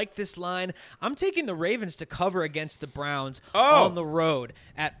 I like this line. I'm taking the Ravens to cover against the Browns on the road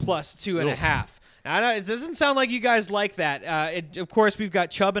at plus 2.5. Now, it doesn't sound like you guys like that. Of course, we've got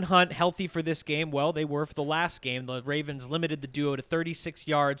Chubb and Hunt healthy for this game. Well, they were for the last game. The Ravens limited the duo to 36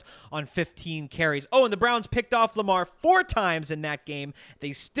 yards on 15 carries. Oh, and the Browns picked off Lamar 4 times in that game.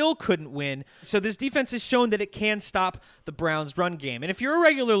 They still couldn't win. So this defense has shown that it can stop the Browns' run game. And if you're a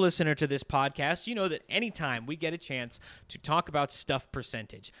regular listener to this podcast, you know that anytime we get a chance to talk about stuff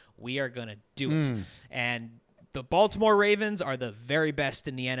percentage, we are going to do it. And the Baltimore Ravens are the very best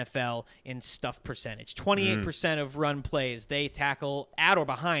in the NFL in stuff percentage. 28% of run plays, they tackle at or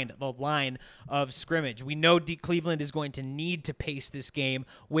behind the line of scrimmage. We know Cleveland is going to need to pace this game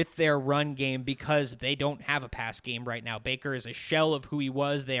with their run game because they don't have a pass game right now. Baker is a shell of who he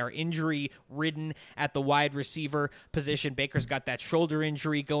was. They are injury-ridden at the wide receiver position. Baker's got that shoulder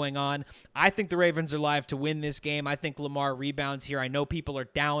injury going on. I think the Ravens are live to win this game. I think Lamar rebounds here. I know people are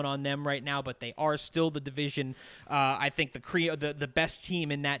down on them right now, but they are still the division. I think the best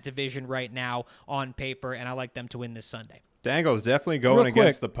team in that division right now on paper, and I like them to win this Sunday. Dangle's definitely going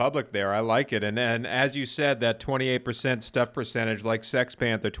against the public there. I like it. And as you said, that 28% stuff percentage, like Sex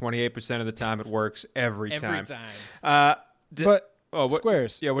Panther, 28% of the time it works every time.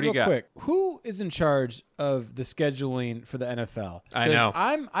 Squares. Yeah, what do you got? Quick, who is in charge of the scheduling for the NFL? I know.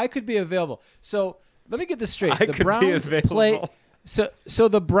 I could be available. So let me get this straight. The Browns play. So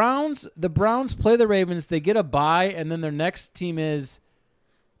the Browns play the Ravens. They get a bye, and then their next team is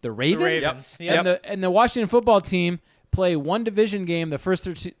the Ravens. Yep. And the Washington football team play one division game the first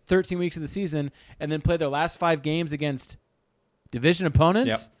 13 weeks of the season and then play their last 5 games against division opponents.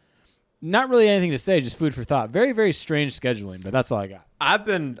 Yep. Not really anything to say, just food for thought. Very, very strange scheduling, but that's all I got. I've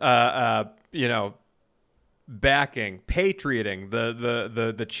been, patrioting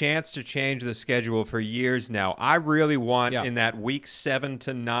the chance to change the schedule for years now. I really want in that week 7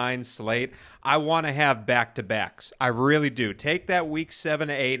 to 9 slate, I want to have back-to-backs. I really do. Take that week 7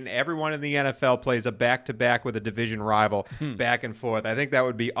 to 8, and everyone in the NFL plays a back-to-back with a division rival back and forth. I think that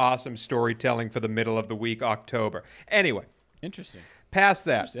would be awesome storytelling for the middle of the week, October. Anyway. Interesting. Past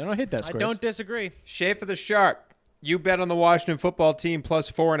that. I don't hate that I square. don't disagree. Schaefer the Sharp. You bet on the Washington football team plus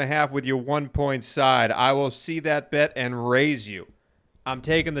 4.5 with your 1-point side. I will see that bet and raise you. I'm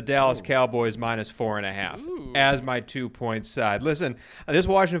taking the Dallas Cowboys minus 4.5 as my 2-point side. Listen, this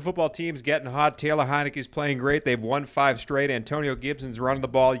Washington football team's getting hot. Taylor Heineke's playing great. They've won 5 straight. Antonio Gibson's running the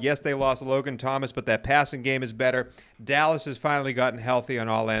ball. Yes, they lost Logan Thomas, but that passing game is better. Dallas has finally gotten healthy on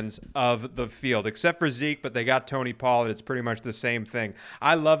all ends of the field, except for Zeke, but they got Tony Pollard. It's pretty much the same thing.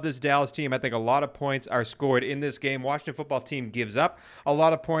 I love this Dallas team. I think a lot of points are scored in this game. Washington football team gives up a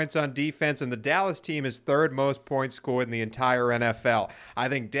lot of points on defense, and the Dallas team is 3rd most points scored in the entire NFL. I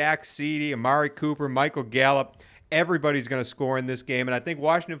think Dak, CeeDee, Amari Cooper, Michael Gallup, everybody's going to score in this game. And I think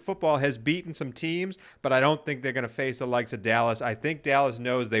Washington football has beaten some teams, but I don't think they're going to face the likes of Dallas. I think Dallas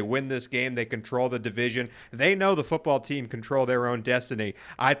knows they win this game. They control the division. They know the football team control their own destiny.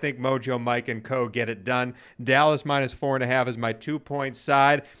 I think Mojo, Mike, and Co. get it done. Dallas minus 4.5 is my 2-point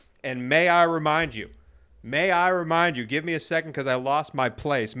side. And may I remind you, give me a second because I lost my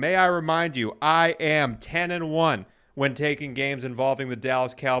place. May I remind you, I am 10-1 when taking games involving the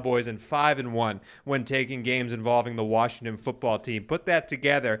Dallas Cowboys and 5-1 when taking games involving the Washington football team. Put that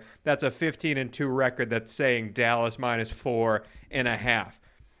together, that's a 15-2 record that's saying Dallas minus 4.5.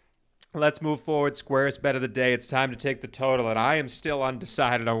 Let's move forward. Squarest bet of the day. It's time to take the total, and I am still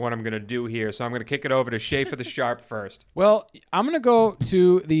undecided on what I'm going to do here, so I'm going to kick it over to Schaefer the Sharp first. Well, I'm going to go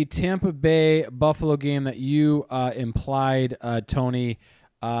to the Tampa Bay Buffalo game that you implied, Tony,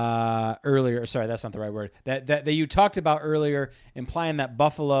 earlier. Sorry, that's not the right word. That you talked about earlier, implying that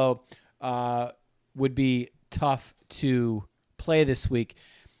Buffalo would be tough to play this week.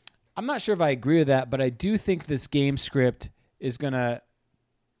 I'm not sure if I agree with that, but I do think this game script is going to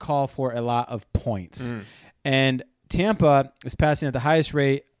call for a lot of points. And Tampa is passing at the highest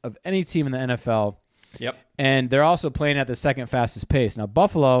rate of any team in the NFL. Yep. And they're also playing at the 2nd fastest pace. Now,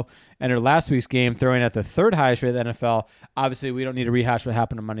 Buffalo entered last week's game throwing at the 3rd highest rate of the NFL. Obviously, we don't need to rehash what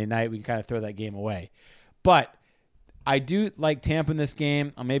happened on Monday night. We can kind of throw that game away. But I do like Tampa in this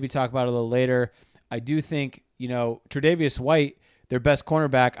game. I'll maybe talk about it a little later. I do think, Tre'Davious White, their best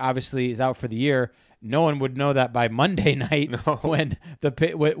cornerback, obviously is out for the year. No one would know that by Monday night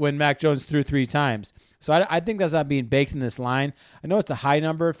when Mac Jones threw 3 times. So I think that's not being baked in this line. I know it's a high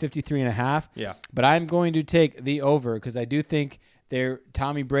number, 53.5. Yeah. But I'm going to take the over because I do think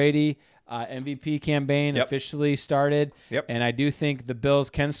Tommy Brady MVP campaign officially started. Yep. And I do think the Bills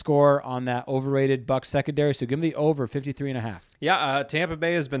can score on that overrated Bucs secondary. So give them the over, 53.5. Yeah, Tampa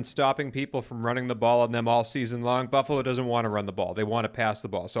Bay has been stopping people from running the ball on them all season long. Buffalo doesn't want to run the ball. They want to pass the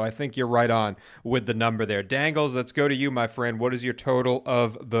ball. So I think you're right on with the number there. Dangles, let's go to you, my friend. What is your total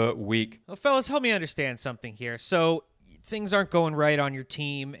of the week? Well, fellas, help me understand something here. So things aren't going right on your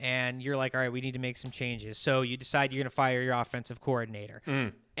team, and you're like, all right, we need to make some changes. So you decide you're going to fire your offensive coordinator.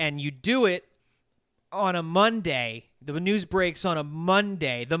 And you do it on a Monday. The news breaks on a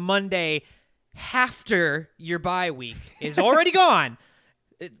Monday. The Monday after your bye week is already gone.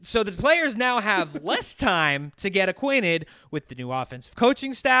 So the players now have less time to get acquainted with the new offensive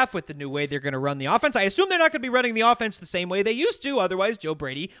coaching staff, with the new way they're going to run the offense. I assume they're not going to be running the offense the same way they used to. Otherwise, Joe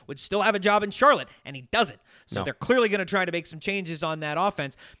Brady would still have a job in Charlotte, and he doesn't. So they're clearly going to try to make some changes on that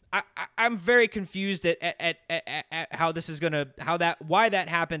offense. I'm very confused at how this is going to why that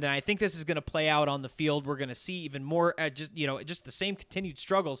happened, and I think this is going to play out on the field. We're going to see even more just the same continued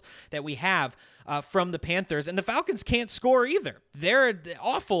struggles that we have from the Panthers, and the Falcons can't score either. They're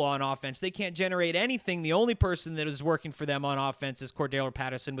awful on offense. They can't generate anything. The only person that is working for them on offense is Cordell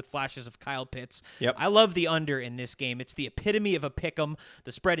Patterson with flashes of Kyle Pitts. Yep. I love the under in this game. It's the epitome of a pick'em.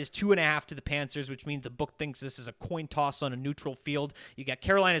 The spread is 2.5 to the Panthers, which means the book thinks this is a coin toss on a neutral field. You got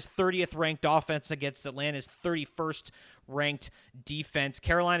Carolina's 30th ranked offense against Atlanta's 31st ranked defense.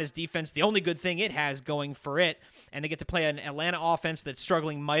 Carolina's defense, the only good thing it has going for it, and they get to play an Atlanta offense that's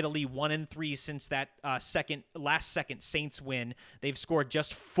struggling mightily, 1-3 since that last second Saints win. They've scored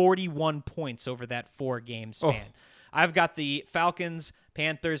just 41 points over that 4-game span. I've got the Falcons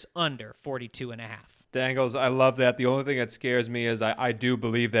Panthers under 42.5. Dangles, I love that. The only thing that scares me is I do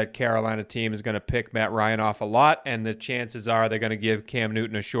believe that Carolina team is going to pick Matt Ryan off a lot, and the chances are they're going to give Cam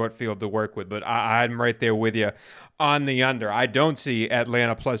Newton a short field to work with. But I'm right there with you on the under. I don't see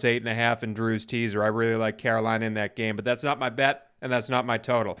Atlanta plus 8.5 in Drew's teaser. I really like Carolina in that game, but that's not my bet, and that's not my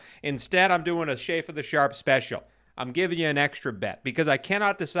total. Instead, I'm doing a Schaefer the Sharp special. I'm giving you an extra bet because I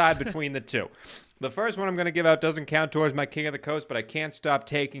cannot decide between the two. The first one I'm going to give out doesn't count towards my King of the Coast, but I can't stop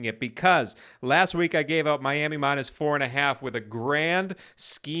taking it because last week I gave out Miami minus 4.5 with a grand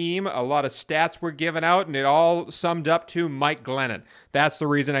scheme. A lot of stats were given out, and it all summed up to Mike Glennon. That's the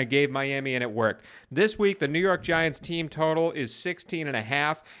reason I gave Miami, and it worked. This week, the New York Giants team total is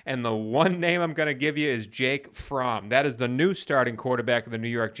 16.5, and the one name I'm going to give you is Jake Fromm. That is the new starting quarterback of the New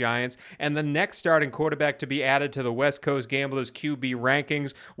York Giants, and the next starting quarterback to be added to the West Coast Gamblers QB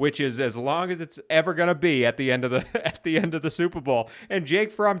rankings, which is as long as it's ever going to be at the end of the Super Bowl. And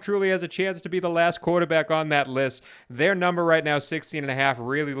Jake Fromm truly has a chance to be the last quarterback on that list. Their number right now, 16.5,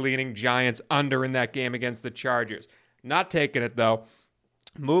 really leaning Giants under in that game against the Chargers. Not taking it, though.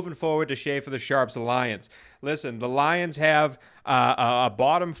 Moving forward to Schaefer the Sharp's Lions. Listen, the Lions have a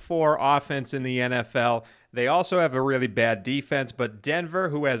bottom 4 offense in the NFL. They also have a really bad defense, but Denver,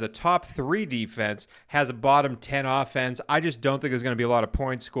 who has a top 3 defense, has a bottom 10 offense. I just don't think there's going to be a lot of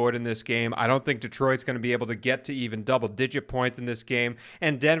points scored in this game. I don't think Detroit's going to be able to get to even double-digit points in this game,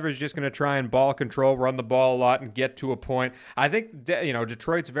 and Denver's just going to try and ball control, run the ball a lot, and get to a point. I think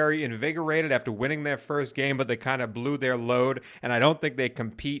Detroit's very invigorated after winning their first game, but they kind of blew their load, and I don't think they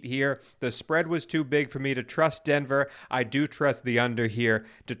compete here. The spread was too big for me to trust Denver. I do trust the under here.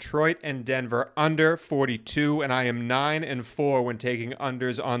 Detroit and Denver under 42. And I am 9-4 when taking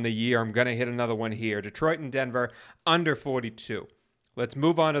unders on the year. I'm going to hit another one here. Detroit and Denver under 42. Let's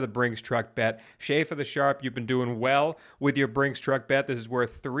move on to the Brinks truck bet. Schaefer the Sharp, you've been doing well with your Brinks truck bet. This is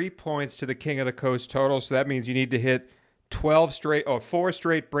worth 3 points to the King of the Coast total, so that means you need to hit 4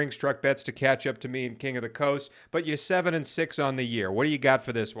 straight Brinks truck bets to catch up to me in King of the Coast, but you're 7-6 on the year. What do you got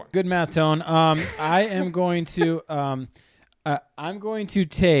for this one? Good math, Tone. I am going to I'm going to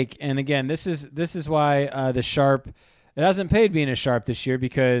take, and again, this is why the Sharp, it hasn't paid being a Sharp this year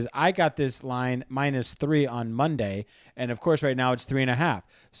because I got this line -3 on Monday, and of course right now it's 3.5.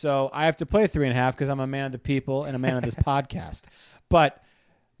 So I have to play 3.5 because I'm a man of the people and a man of this podcast. But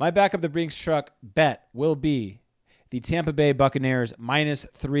my back of the Brinks truck bet will be the Tampa Bay Buccaneers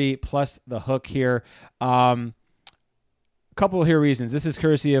 -3 plus the hook here. Couple here reasons. This is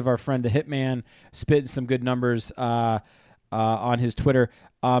courtesy of our friend the Hitman, spitting some good numbers on his Twitter.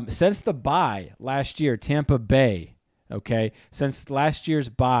 Since the bye last year, Tampa Bay, since last year's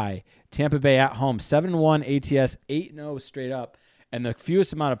bye, Tampa Bay at home, 7-1 ATS, 8-0 straight up, and the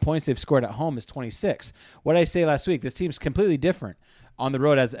fewest amount of points they've scored at home is 26. What did I say last week? This team's completely different on the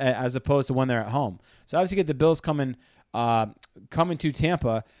road as opposed to when they're at home. So obviously you get the Bills coming to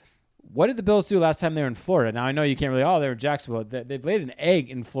Tampa. What did the Bills do last time they were in Florida? Now, I know you can't really, they were in Jacksonville. They've laid an egg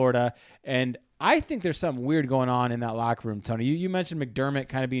in Florida, and I think there's something weird going on in that locker room, Tony. You mentioned McDermott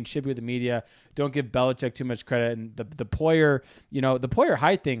kind of being chippy with the media. Don't give Belichick too much credit. And the Poyer, the Poyer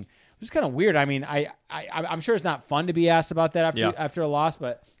high thing was kind of weird. I mean, I'm sure it's not fun to be asked about that after a loss,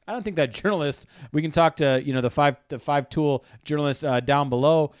 but I don't think that journalist. We can talk to the five tool journalist down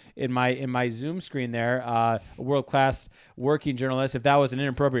below in my Zoom screen there, a world class working journalist. If that was an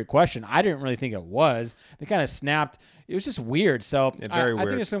inappropriate question, I didn't really think it was. They kind of snapped. It was just weird. So I think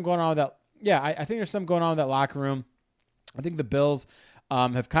there's something going on with that. Yeah, I think there's something going on with that locker room. I think the Bills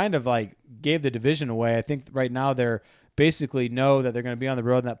have kind of gave the division away. I think right now they're basically know that they're going to be on the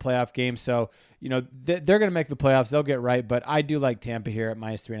road in that playoff game. So, they're going to make the playoffs. They'll get right. But I do like Tampa here at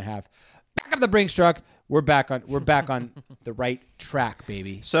 -3.5. Back up the Brinks truck. We're back on the right track,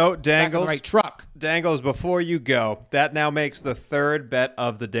 baby. So Dangles, right truck. Dangles, before you go, that now makes the third bet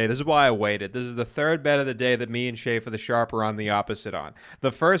of the day. This is why I waited. This is the third bet of the day that me and Schaefer the Sharp are on the opposite on.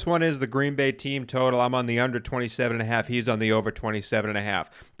 The first one is the Green Bay team total. I'm on the under 27.5. He's on the over 27.5.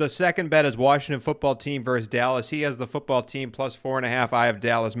 The second bet is Washington football team versus Dallas. He has the football team plus 4.5. I have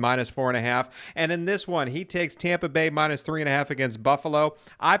Dallas -4.5. And in this one, he takes Tampa Bay -3.5 against Buffalo.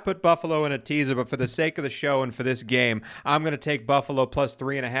 I put Buffalo in a teaser, but for the sake of the show and for this game, I'm going to take Buffalo plus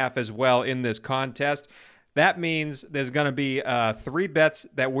 3.5 as well in this contest. That means there's going to be 3 bets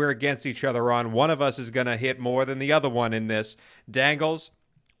that we're against each other on. One of us is going to hit more than the other one in this. Dangles,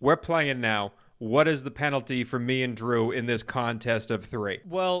 we're playing now. What is the penalty for me and Drew in this contest of 3?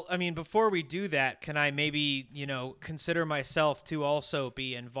 Well, I mean, before we do that, can I maybe, consider myself to also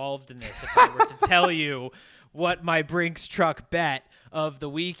be involved in this if I were to tell you what my Brinks truck bet of the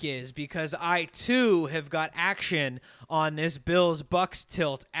week is, because I too have got action on this Bills-Bucks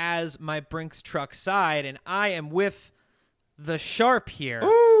tilt as my Brinks truck side, and I am with the sharp here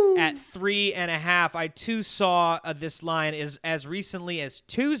at 3.5. I too saw this line as recently as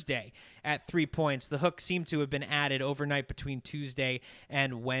Tuesday at 3 points. The hook seemed to have been added overnight between Tuesday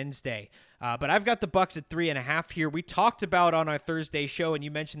and Wednesday. But I've got the Bucks at 3.5 here. We talked about on our Thursday show, and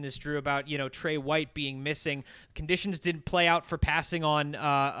you mentioned this, Drew, about Trey White being missing. Conditions didn't play out for passing on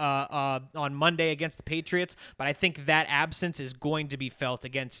Monday against the Patriots, but I think that absence is going to be felt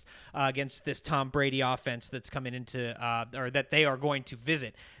against this Tom Brady offense that's coming into or that they are going to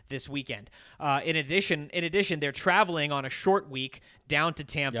visit this weekend. In addition, they're traveling on a short week down to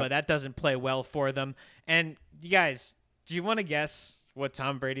Tampa. Yep. That doesn't play well for them. And you guys, do you want to guess what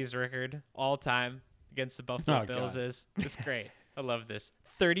Tom Brady's record all time against the Buffalo Bills is? It's great. I love this.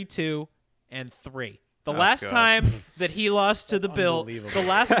 32-3. The last time that he lost to the Bills,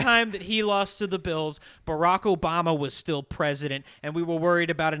 Barack Obama was still president, and we were worried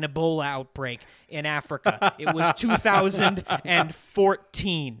about an Ebola outbreak in Africa. It was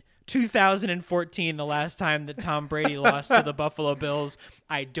 2014. 2014, the last time that Tom Brady lost to the Buffalo Bills.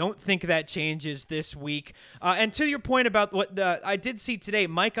 I don't think that changes this week. And to your point about what I did see today,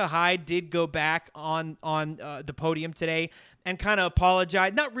 Micah Hyde did go back on the podium today and kind of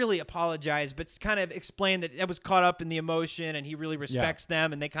apologize. Not really apologize, but kind of explain that it was caught up in the emotion and he really respects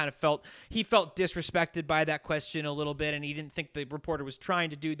them. And they kind of felt disrespected by that question a little bit. And he didn't think the reporter was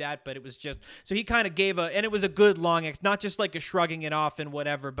trying to do that, but it was just, so he kind of gave and it was a good long, not just like a shrugging it off and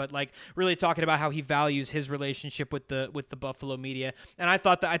whatever, but like really talking about how he values his relationship with the Buffalo media. And I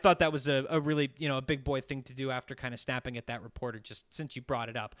thought that was a really, a big boy thing to do after kind of snapping at that reporter, just since you brought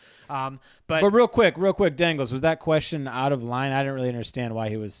it up. But real quick, Dangles, was that question out of line? I didn't really understand why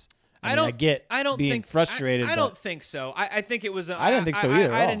he was. I don't think frustrated. I don't think so. I think it was. I didn't think so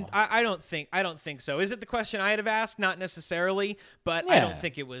either. I don't think so. Is it the question I'd have asked? Not necessarily, but yeah. I don't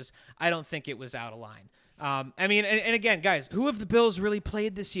think it was out of line. I mean, and again, guys, who have the Bills really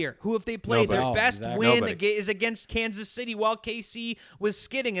played this year? Who have they played? Their best win is against Kansas City while KC was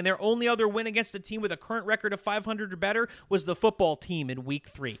skidding, and their only other win against a team with a current record of 500 or better was the football team in Week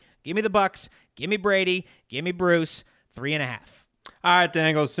 3. Give me the Bucks. Give me Brady. Give me Bruce. 3.5. All right,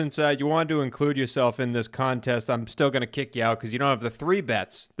 Dangles, since you wanted to include yourself in this contest, I'm still going to kick you out because you don't have the 3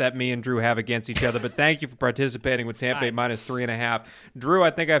 bets that me and Drew have against each other. But thank you for participating with Tampa Bay minus 3.5. Drew,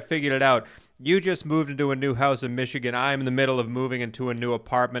 I think I figured it out. You just moved into a new house in Michigan. I'm in the middle of moving into a new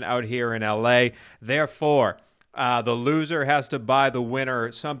apartment out here in L.A. Therefore, the loser has to buy the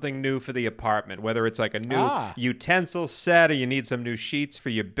winner something new for the apartment, whether it's like a new utensil set or you need some new sheets for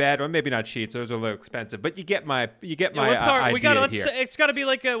your bed, or maybe not sheets; those are a little expensive. But you get my idea here. It's got to be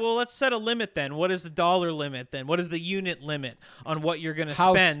like let's set a limit then. What is the dollar limit then? What is the unit limit on what you're going to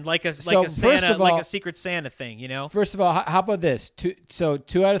spend? Like a Secret Santa thing, First of all, how about this? 2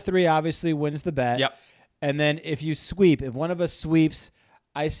 out of 3 obviously wins the bet. Yep. And then if one of us sweeps,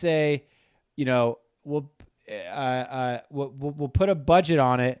 I say, we'll put a budget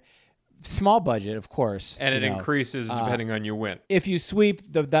on it, small budget, of course, and it increases depending on your win. If you sweep,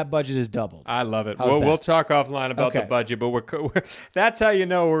 that budget is doubled. I love it. We'll talk offline about the budget, but that's how you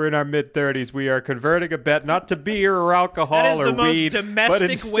know we're in our mid-30s. We are converting a bet not to beer or alcohol or weed. That is the most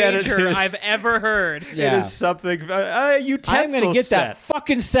domestic wager I've ever heard. Yeah. It is something. Utensil I'm going to get that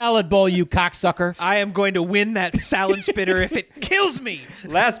fucking salad bowl, you cocksucker. I am going to win that salad spinner if it kills me.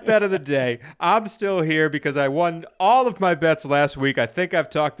 Last bet of the day. I'm still here because I won all of my bets last week. I think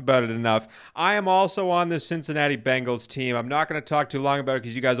I've talked about it enough. I am also on the Cincinnati Bengals team. I'm not going to talk too long about it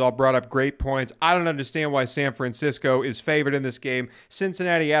because you guys all brought up great points. I don't understand why San Francisco is favored in this game.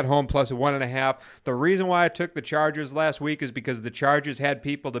 Cincinnati at home plus 1.5. The reason why I took the Chargers last week is because the Chargers had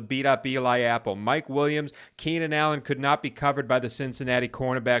people to beat up Eli Apple. Mike Williams, Keenan Allen could not be covered by the Cincinnati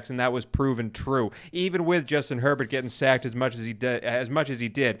cornerbacks, and that was proven true. Even with Justin Herbert getting sacked as much as he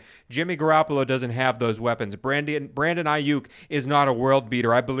did, Jimmy Garoppolo doesn't have those weapons. Brandon Ayuk is not a world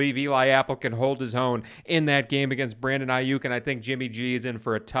beater. I believe Eli Apple can hold his own in that game against Brandon Ayuk, and I think Jimmy G is in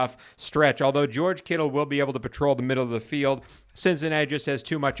for a tough stretch. Although George Kittle will be able to patrol the middle of the field, Cincinnati just has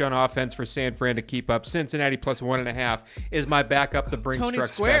too much on offense for San Fran to keep up. Cincinnati plus 1.5 is my backup. The Brinks Tony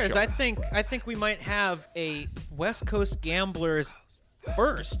Truck Squares, special. I think we might have a West Coast Gamblers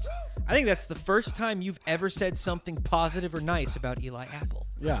first. I think that's the first time you've ever said something positive or nice about Eli Apple.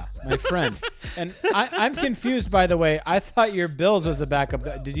 Yeah, my friend. And I'm confused, by the way. I thought your Bills was the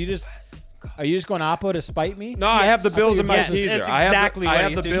backup. Did you just Are you just going Oppo to spite me? No, I have the Bills in my Yes, teaser. that's I exactly have what the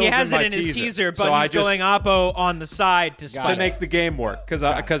he's doing. Bills He has in it my in his teaser, so but I he's just- going Oppo on the side to Got spite. to make the game work because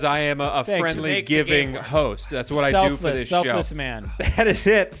I am a Thanks. friendly, Make the game giving work. host. That's what I do for this Selfless show. man. That is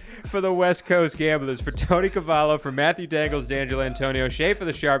it for the West Coast Gamblers. For Tony Cavallo, for Matthew Dangles, D'Angelo Antonio, Schaefer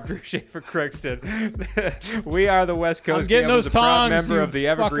the Sharp, Drew Schaefer Crookston. We are the West Coast getting Gamblers, those a proud tongs, member you of the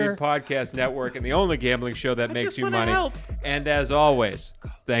Evergreen fucker. Podcast Network and the only gambling show that makes just you wanna money. help. And as always,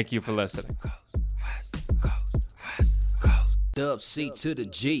 thank you for listening. Dub C to the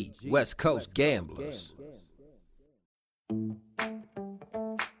G, West Coast Gamblers.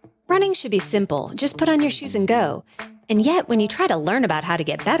 Running should be simple. Just put on your shoes and go. And yet, when you try to learn about how to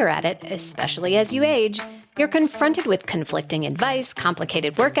get better at it, especially as you age, you're confronted with conflicting advice,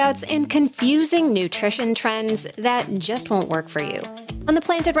 complicated workouts, and confusing nutrition trends that just won't work for you. On The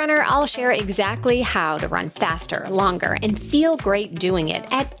Planted Runner, I'll share exactly how to run faster, longer, and feel great doing it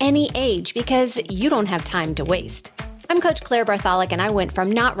at any age because you don't have time to waste. I'm Coach Claire Bartholic, and I went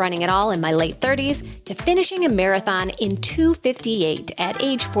from not running at all in my late 30s to finishing a marathon in 2:58 at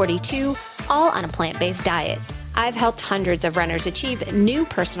age 42, all on a plant-based diet. I've helped hundreds of runners achieve new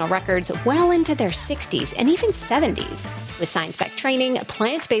personal records well into their 60s and even 70s with science-backed training,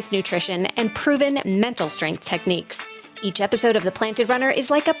 plant-based nutrition, and proven mental strength techniques. Each episode of The Planted Runner is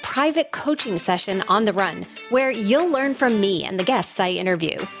like a private coaching session on the run where you'll learn from me and the guests I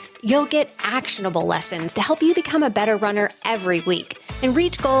interview. You'll get actionable lessons to help you become a better runner every week and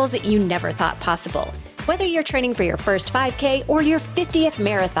reach goals you never thought possible. Whether you're training for your first 5K or your 50th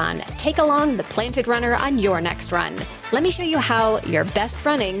marathon, take along The Planted Runner on your next run. Let me show you how your best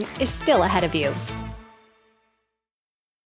running is still ahead of you.